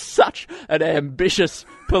because it was such an ambitious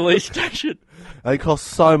police station. It cost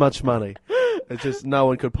so much money. It's just no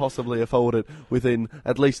one could possibly afford it within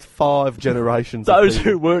at least 5 generations. of Those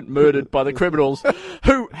people. who weren't murdered by the criminals,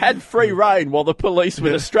 who had free reign while the police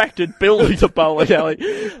were distracted building the bowling alley,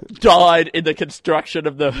 died in the construction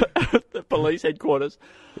of the police headquarters.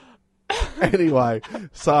 Anyway,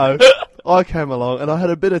 so I came along and I had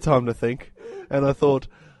a bit of time to think, and I thought,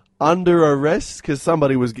 under arrest, because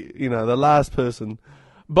somebody was, the last person.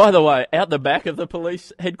 By the way, out the back of the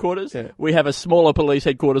police headquarters, Yeah. we have a smaller police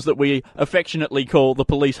headquarters that we affectionately call the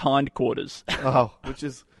police hindquarters. Oh, which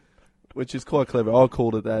is quite clever. I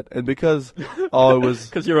called it that, and because I was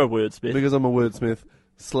Because you're a wordsmith. because I'm a wordsmith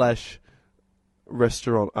 /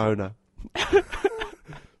 restaurant owner / No,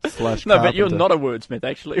 but you're carpenter. not a wordsmith,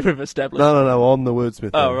 actually, we've established. No, I'm the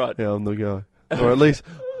wordsmith. Oh, though. right. Yeah, I'm the guy. Or at least,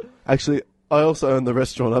 actually, I also own the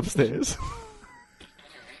restaurant upstairs.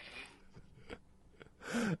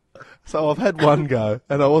 So I've had one go,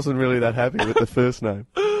 and I wasn't really that happy with the first name.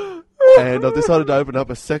 And I've decided to open up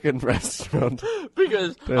a second restaurant.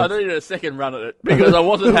 Because Yeah. I needed a second run at it, because I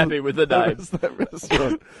wasn't happy with the name. That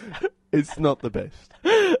restaurant. It's not the best.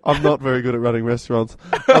 I'm not very good at running restaurants.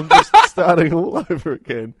 I'm just starting all over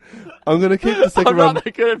again. I'm going to keep the second I'm run. not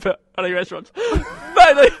that good at running restaurants.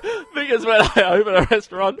 Mainly because when I open a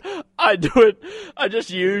restaurant, I just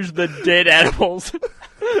use the dead animals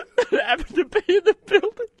that happen to be in the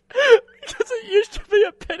building. Because it used to be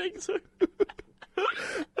a petting zoo.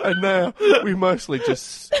 And now we mostly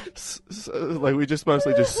just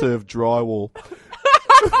mostly just serve drywall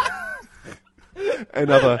and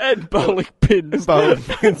other And bowling pins. bowling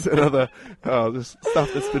pins and other just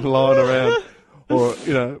stuff that's been lying around, or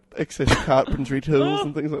excess carpentry tools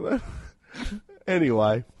and things like that.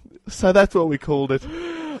 Anyway, so that's what we called it.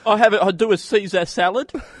 I do a Caesar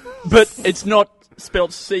salad, but it's not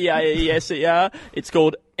spelled C-A-E-S-E-R. It's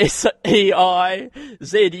called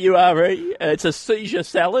S-E-I-Z-U-R-E. It's a seizure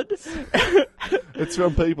salad. It's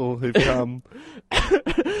from people who've come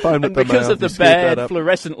foamed And at the because mouth, of the you scoop that bad up.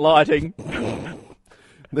 fluorescent lighting,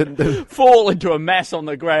 Then fall into a mass on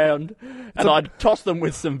the ground, and I toss them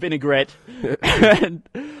with some vinaigrette, and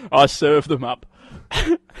I serve them up.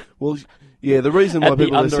 well, yeah, the reason why At the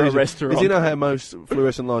people are Under a seizure Restaurant. is how most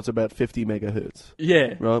fluorescent lights are about 50 megahertz,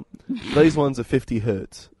 Yeah, right? These ones are 50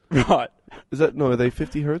 hertz. right. Is that no? Are they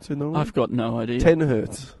 50 hertz or no? I've got no idea. 10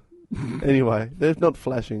 hertz. Anyway, they're not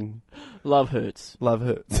flashing. Love hurts. Love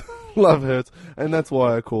hurts. Love hurts. And that's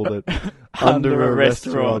why I called it Under a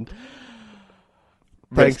Restaurant.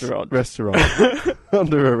 Thanks, restaurant.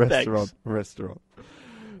 Under a restaurant. Restaurant.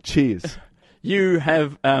 Cheers. You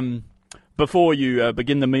have, before you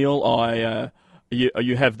begin the meal,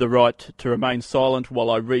 you have the right to remain silent while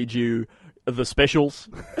I read you the specials.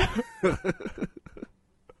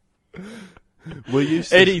 Will you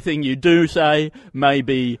Anything you do say may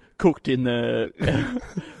be cooked in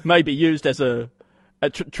may be used as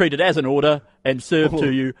treated as an order and served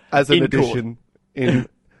to you as an in court addition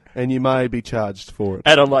and you may be charged for it,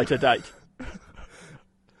 at a later date.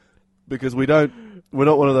 because we're not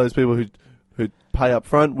one of those people who pay up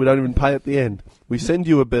front. We don't even pay at the end. We send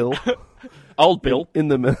you a bill. Old Bill. In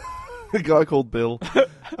the a guy called Bill,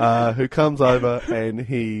 who comes over and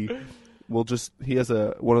he he has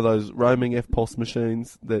one of those roaming FPOS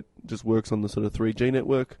machines that just works on the sort of 3G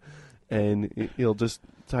network, and he'll just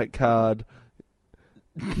take card,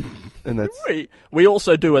 and that's... We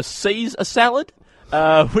also do a seize a salad,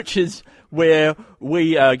 which is where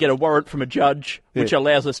we get a warrant from a judge, which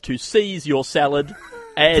allows us to seize your salad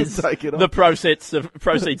as the proceeds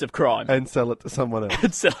of crime. And sell it to someone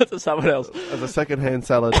else. As a second-hand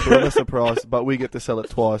salad for a lesser price, but we get to sell it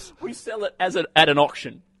twice. We sell it at an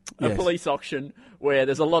auction, a police auction, where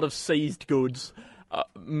there's a lot of seized goods,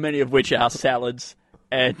 many of which are salads,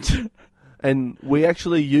 and we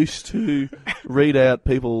actually used to read out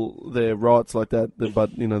people their rights like that,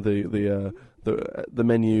 but the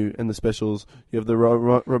menu and the specials. You have the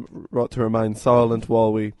right to remain silent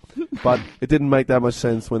while we... But it didn't make that much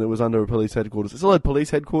sense when it was under a police headquarters. It still had police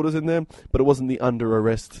headquarters in there, but it wasn't the under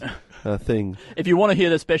arrest thing. If you want to hear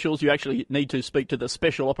the specials, you actually need to speak to the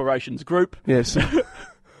Special Operations Group. Yes.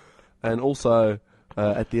 And also,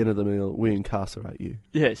 at the end of the meal, we incarcerate you.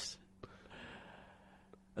 Yes.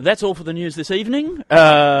 That's all for the news this evening.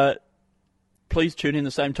 Please tune in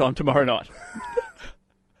the same time tomorrow night.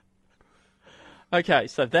 Okay,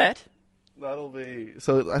 so that'll be...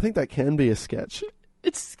 So I think that can be a sketch.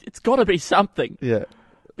 It's got to be something. Yeah.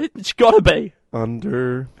 It's got to be.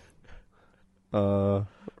 Under a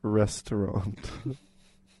restaurant.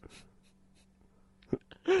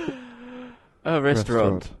 A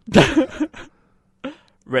restaurant.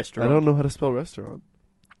 Restaurant. I don't know how to spell restaurant.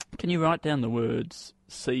 Can you write down the words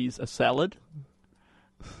seize a salad?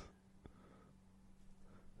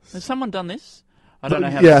 Has someone done this? I don't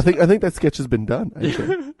know how. Yeah, I think that sketch has been done.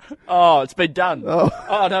 Actually. Oh, it's been done.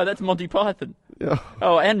 Oh no, that's Monty Python. Yeah.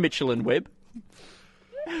 Oh, and Mitchell and Webb.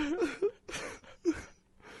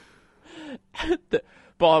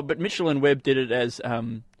 But Mitchell and Webb did it as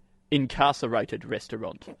incarcerated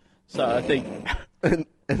restaurant. So I think.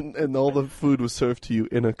 And all the food was served to you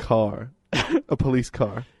in a car, a police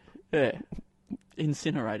car. Yeah,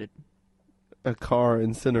 incinerated. A car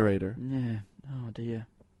incinerator. Yeah. Oh dear.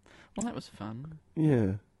 Well, that was fun.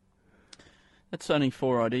 Yeah. That's only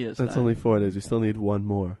 4 ideas. That's only 4 ideas. We still need one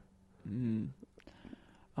more. I'm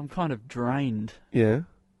kind of drained. Yeah?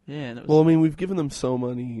 Yeah. That was... Well, I mean, we've given them so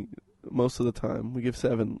many most of the time. We give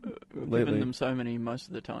 7 lately. Given them so many most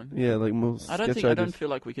of the time. Yeah, like most. I don't feel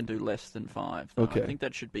like we can do less than 5. Though. Okay. I think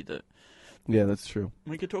that should be the... Yeah, that's true.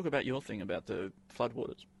 We could talk about your thing about the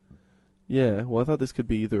floodwaters. Yeah, well, I thought this could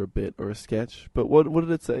be either a bit or a sketch. But what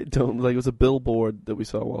did it say? It was a billboard that we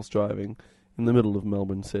saw whilst driving in the middle of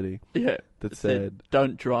Melbourne City. Yeah. That said,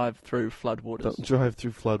 "Don't drive through floodwaters." Don't drive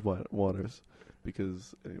through floodwaters,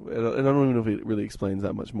 because I don't even know if it really explains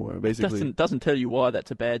that much more. Basically, it doesn't tell you why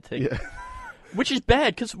that's a bad thing. Yeah. Which is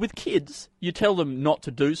bad, because with kids, you tell them not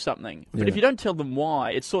to do something. But if you don't tell them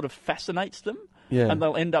why, it sort of fascinates them. Yeah. And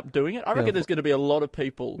they'll end up doing it. I reckon there's going to be a lot of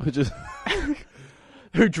people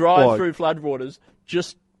who drive through floodwaters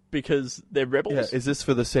just because they're rebels. Yeah, is this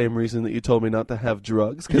for the same reason that you told me not to have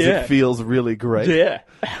drugs? Because it feels really great. Yeah.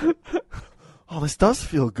 Oh, this does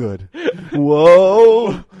feel good.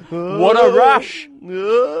 Whoa. What a rush.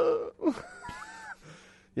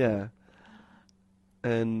 Yeah.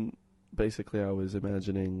 And basically I was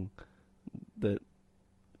imagining that...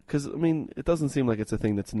 Because, I mean, it doesn't seem like it's a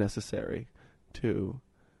thing that's necessary to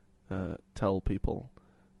tell people,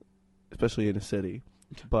 especially in a city.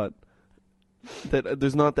 But that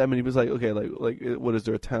there's not that many. It's like, okay, like what is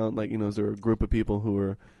there, a town, like, is there a group of people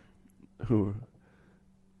who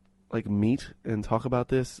like meet and talk about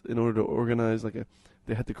this in order to organize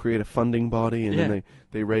they had to create a funding body, and then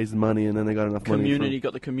they raised money, and then they got enough money.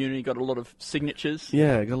 Got the community, got a lot of signatures.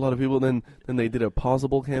 Yeah, got a lot of people. Then they did a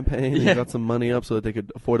Pausable campaign and got some money up so that they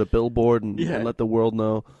could afford a billboard and let the world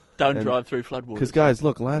know. Don't drive through floodwaters. Because guys,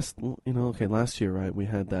 look, last year, right, we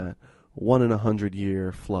had that 1 in 100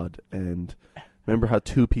 year flood, and remember how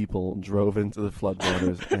 2 people drove into the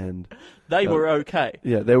floodwaters and they were okay.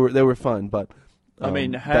 Yeah, they were fine, but. I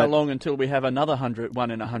mean, how long until we have another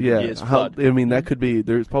 1 in 100 years flood? I mean, that could be.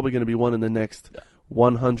 There's probably going to be one in the next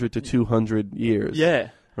 100 to 200 years. Yeah.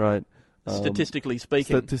 Right. Statistically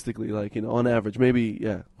speaking. Statistically, on average, maybe.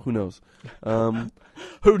 Yeah. Who knows?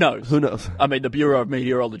 Who knows? Who knows? I mean, the Bureau of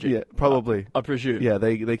Meteorology. Yeah, probably. I presume. Yeah,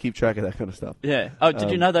 they keep track of that kind of stuff. Yeah. Oh,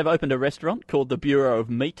 did you know they've opened a restaurant called the Bureau of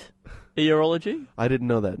Meteorology? I didn't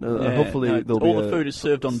know that. Hopefully, there'll be all the food is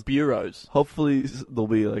served on bureaus. Hopefully, there'll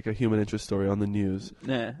be like a human interest story on the news.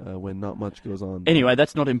 Yeah. When not much goes on. Anyway,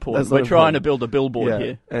 that's not important. We're trying to build a billboard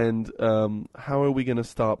here. And how are we going to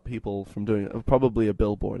stop people from doing it? Probably a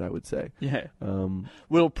billboard, I would say. Yeah.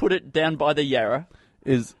 We'll put it down by the Yarra.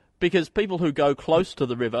 Because people who go close to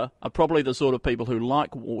the river are probably the sort of people who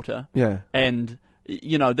like water. Yeah. And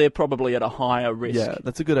you know, they're probably at a higher risk. Yeah,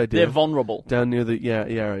 that's a good idea. They're vulnerable. Down near the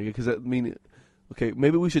because I mean, okay,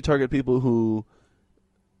 maybe we should target people who.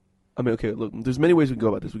 I mean, okay, look, there's many ways we can go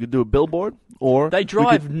about this. We could do a billboard, or They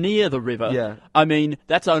drive near the river. Yeah. I mean,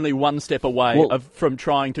 that's only one step away from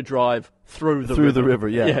trying to drive through the river.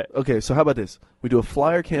 Yeah. Okay, so how about this? We do a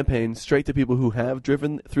flyer campaign straight to people who have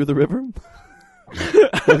driven through the river.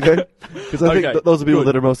 Okay? Because I think those are people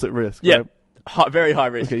that are most at risk. Yeah. Right? Very high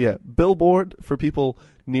risk. Okay, yeah. Billboard for people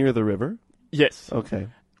near the river. Yes. Okay.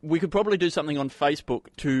 We could probably do something on Facebook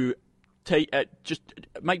to just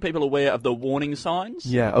make people aware of the warning signs.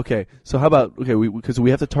 Yeah, okay. So how about, because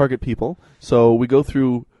we have to target people. So we go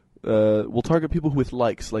through, we'll target people with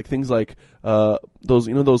likes, like things like those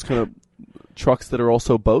kind of trucks that are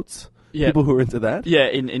also boats. Yeah. People who are into that. Yeah,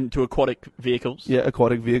 into aquatic vehicles. Yeah,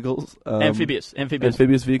 aquatic vehicles. Amphibious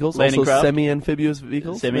vehicles. Landing also craft. semi-amphibious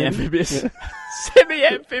vehicles. Semi-amphibious. Yeah.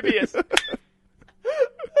 Semi-amphibious.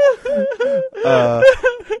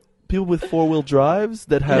 People with four-wheel drives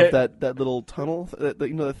that have that little tunnel,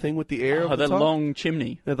 that thing with the air. Oh, that long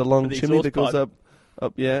chimney. Yeah, the long the chimney that goes pipe.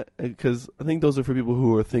 up. Yeah, because I think those are for people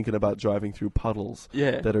who are thinking about driving through puddles.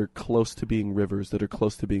 Yeah. That are close to being rivers, that are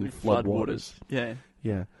close to being floodwaters. Yeah.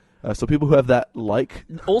 Yeah. So people who have that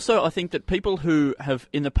Also, I think that people who have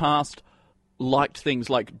in the past liked things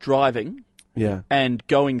like driving. Yeah. And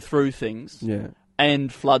going through things. Yeah.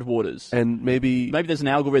 And floodwaters. And maybe there's an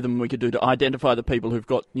algorithm we could do to identify the people who've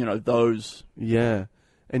got, those. Yeah.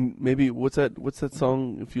 And maybe what's that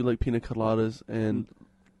song, If You Like Pina Coladas and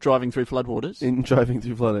Driving Through Floodwaters? In Driving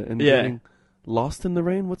Through Flood and getting lost in the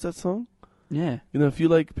rain, what's that song? Yeah. If you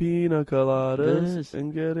like pina coladas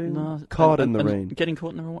and getting caught in the rain. Getting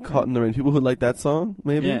caught in the rain. Caught in the rain. People who like that song,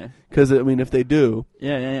 maybe? Yeah. Because, I mean, if they do,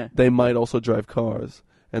 yeah, they might also drive cars.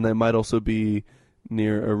 And they might also be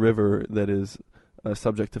near a river that is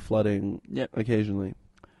subject to flooding occasionally.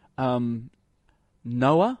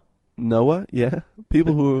 Noah, yeah.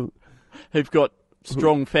 People who've got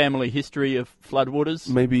strong family history of floodwaters.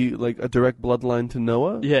 Maybe like a direct bloodline to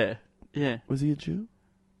Noah? Yeah. Was he a Jew?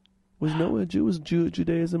 Was Noah a Jew? Was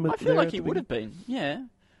Judaism I feel like he would have been, yeah.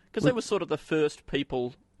 Because they were sort of the first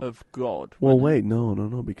people of God. Well, wait,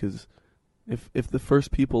 no, because if the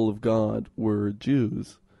first people of God were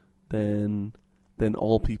Jews, then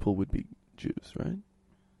all people would be Jews, right?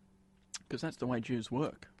 Because that's the way Jews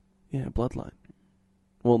work. Yeah, bloodline.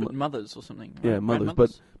 Well, mothers or something. Right? Yeah,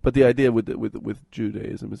 mothers. But the idea with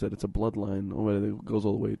Judaism is that it's a bloodline, or whether it goes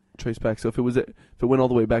all the way traced back. So if it went all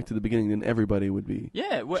the way back to the beginning, then everybody would be.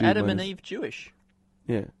 Yeah, were Adam and Eve Jewish?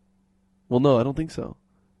 Yeah. Well, no, I don't think so.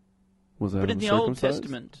 Was Adam but in the circumcised? Old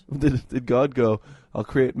Testament, did God go, "I'll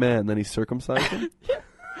create man," then he circumcised him? Yeah.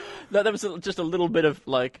 No, that was just a little bit of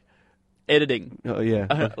editing. Oh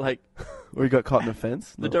yeah, or he got caught in a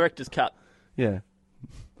fence. The director's cut. Yeah,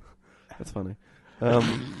 that's funny.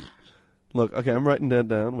 Look, okay, I'm writing that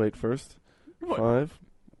down. Wait, first. What? 5.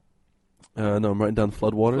 No, I'm writing down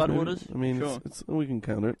floodwaters. Floodwaters? I mean, sure. we can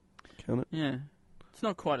count it. Yeah. It's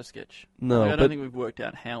not quite a sketch. No, I don't think we've worked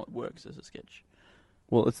out how it works as a sketch.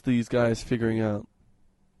 Well, it's these guys figuring out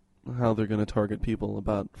how they're going to target people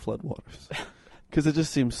about floodwaters. Because it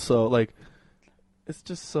just seems so, it's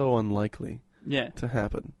just so unlikely to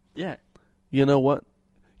happen. Yeah. You know what?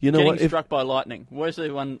 Getting struck by lightning. Where's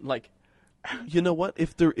the one, You know what?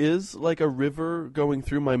 If there is, a river going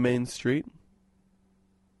through my main street,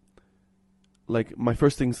 my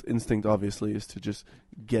first instinct, obviously, is to just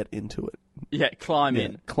get into it. Yeah, climb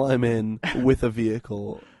in. Climb in with a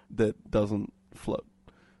vehicle that doesn't float.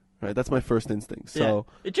 Right? That's my first instinct. So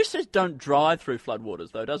it just says don't drive through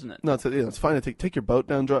floodwaters, though, doesn't it? No, it's fine to take your boat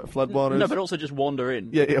down floodwaters. No, but also just wander in.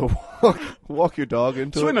 Yeah, walk your dog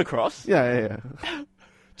into it. Swim across. Yeah.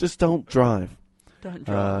 Just don't drive. Don't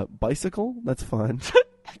drive. Bicycle, that's fine.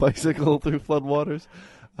 Bicycle through floodwaters.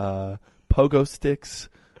 Pogo sticks.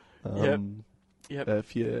 Yep.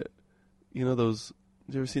 If you those,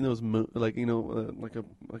 have you ever seen those like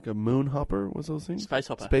a moon hopper? What's those things? Space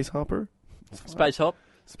hopper. Space hopper. Space hop.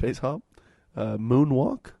 Space hop.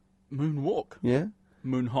 Moonwalk. Moonwalk. Yeah.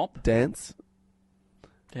 Moon hop. Dance.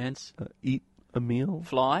 Eat a meal.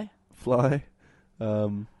 Fly.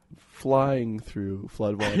 Flying through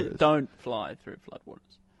floodwaters. Don't fly through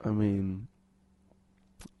floodwaters. I mean,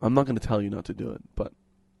 I'm not going to tell you not to do it, but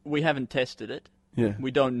we haven't tested it. Yeah.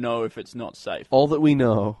 We don't know if it's not safe. All that we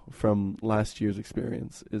know from last year's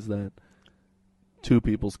experience is that 2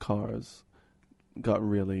 people's cars got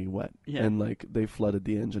really wet. Yeah. And they flooded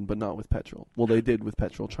the engine, but not with petrol. Well, they did with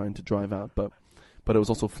petrol trying to drive out, but it was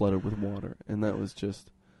also flooded with water, and that was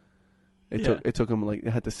just it took them it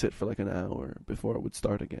had to sit for an hour before it would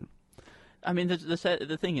start again. I mean,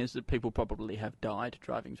 the thing is that people probably have died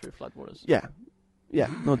driving through floodwaters. Yeah. Yeah.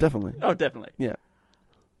 No, definitely. Oh, definitely. Yeah.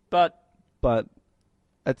 But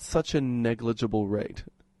at such a negligible rate.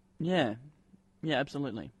 yeah,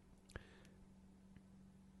 absolutely.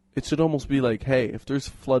 It should almost be like, hey, if there's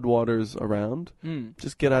floodwaters around,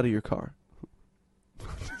 just get out of your car.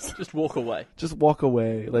 Just walk away. Just walk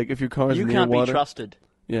away. Like if your car's You near can't water, be trusted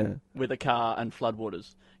yeah, with a car and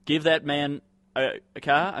floodwaters. Give that man a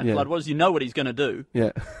car and Yeah. floodwaters. You know what he's going to do.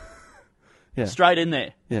 yeah, yeah, Straight in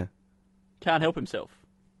there. yeah. Can't help himself.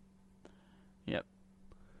 Yep.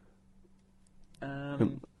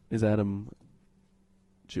 Is Adam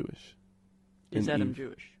Jewish? Is And Adam Eve?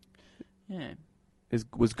 Jewish? Yeah. Is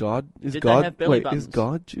God? Is Did they God? have belly Wait, buttons? is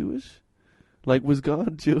God Jewish? Like, was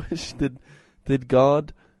God Jewish? Did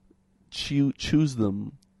God choose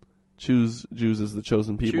them? Choose Jews as the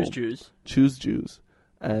chosen people. Choose Jews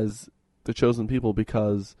as the chosen people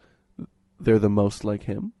because they're the most like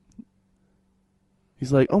Him.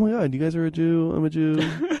 He's like, oh my God, you guys are a Jew. I'm a Jew.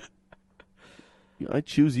 I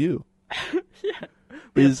choose you. Yeah.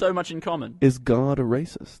 We have so much in common. Is God a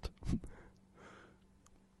racist?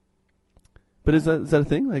 But is that a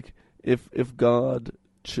thing? Like, if God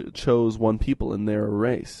chose one people and they're a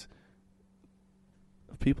race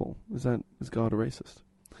of people, is God a racist?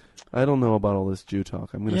 I don't know about all this Jew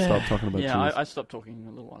talk. I'm going to stop talking about Jews. Yeah, I stopped talking a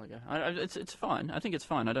little while ago. It's fine. I think it's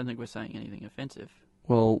fine. I don't think we're saying anything offensive.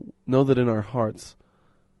 Well, know that in our hearts,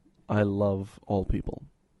 I love all people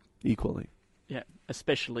equally. Yeah,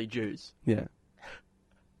 especially Jews. Yeah.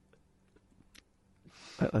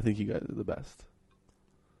 I think you guys are the best.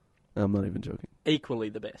 I'm not even joking. Equally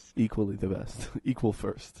the best. Equally the best. Equal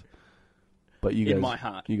first. But you guys, in my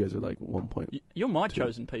heart. you guys are like 1 point. You're my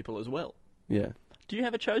chosen people as well. Yeah. Do you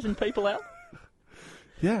have a chosen people out?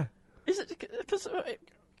 Yeah. Is it because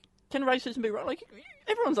can racism be right? Like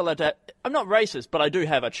everyone's allowed to. I'm not racist, but I do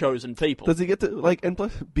have a chosen people. Does he get to like and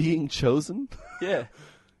plus being chosen? Yeah.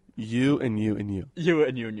 You and you and you. You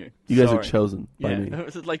and you and you. You guys Sorry. are chosen by Yeah. me.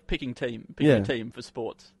 It's like picking Yeah. a team for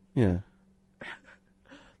sports. Yeah.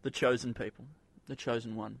 The chosen people. The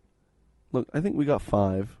chosen one. Look, I think we got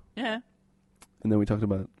 5, Yeah. and then we talked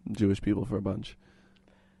about Jewish people for a bunch.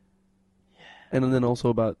 Yeah. And then also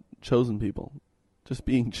about chosen people. Just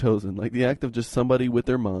being chosen. Like the act of just somebody with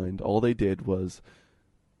their mind, all they did was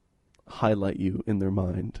highlight you in their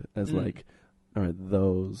mind as like, all right,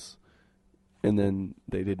 those. And then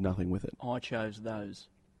they did nothing with it. I chose those.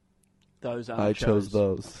 Those are I chose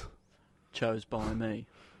those. Chose by me.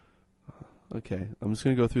 Okay, I'm just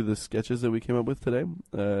going to go through the sketches that we came up with today.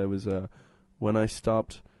 It was when I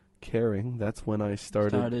stopped caring, that's when I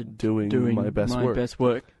started doing my best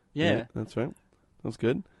work. Yeah. That's right. That's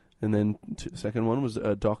good. And then second one was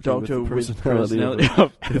Doctor with the with personality of a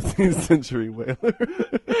 15th century whaler.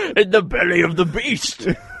 In the belly of the beast.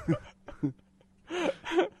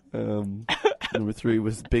 Number 3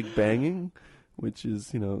 was Big Banging, which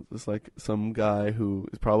is, just like some guy who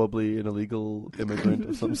is probably an illegal immigrant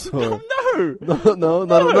of some sort. No,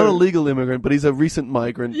 not a legal immigrant, but he's a recent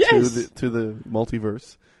migrant to the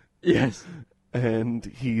multiverse. Yes. And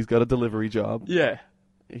he's got a delivery job. Yeah.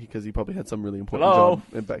 Because he probably had some really important job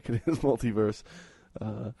back in his multiverse.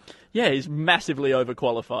 Yeah, he's massively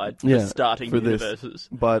overqualified for starting for universes.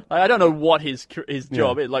 But I don't know what his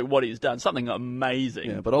job is, like what he's done. Something amazing.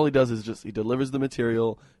 Yeah, but all he does is just he delivers the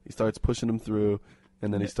material, he starts pushing them through,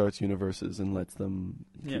 and then he starts universes and lets them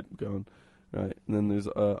keep going. Right, and then there's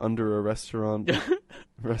Under a Restaurant.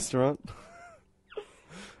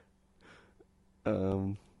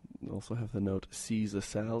 Also have the note Seize a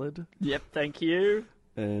Salad. Yep, thank you.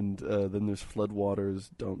 And then there's Floodwaters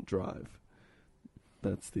Don't Drive.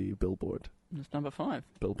 That's the billboard. That's number 5.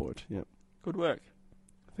 Billboard, yeah. Good work.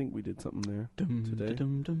 I think we did something there today.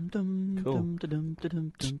 Cool.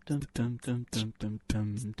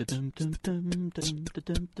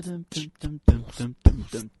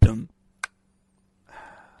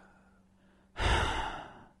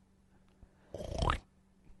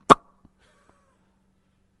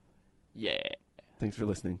 Yeah. Thanks for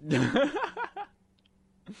listening.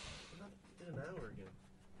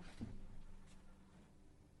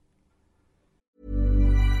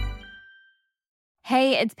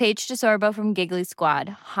 Hey, it's Paige DeSorbo from Giggly Squad.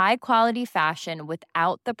 High quality fashion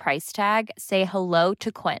without the price tag. Say hello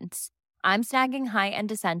to Quince. I'm snagging high-end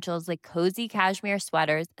essentials like cozy cashmere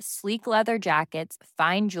sweaters, sleek leather jackets,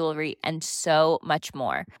 fine jewelry, and so much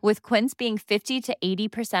more. With Quince being 50 to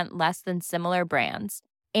 80% less than similar brands.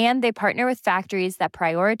 And they partner with factories that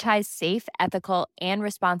prioritize safe, ethical, and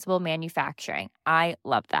responsible manufacturing. I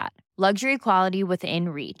love that. Luxury quality within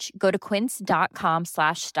reach. Go to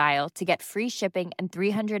quince.com/style to get free shipping and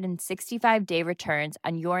 365-day returns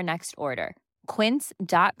on your next order.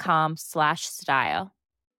 Quince.com/style.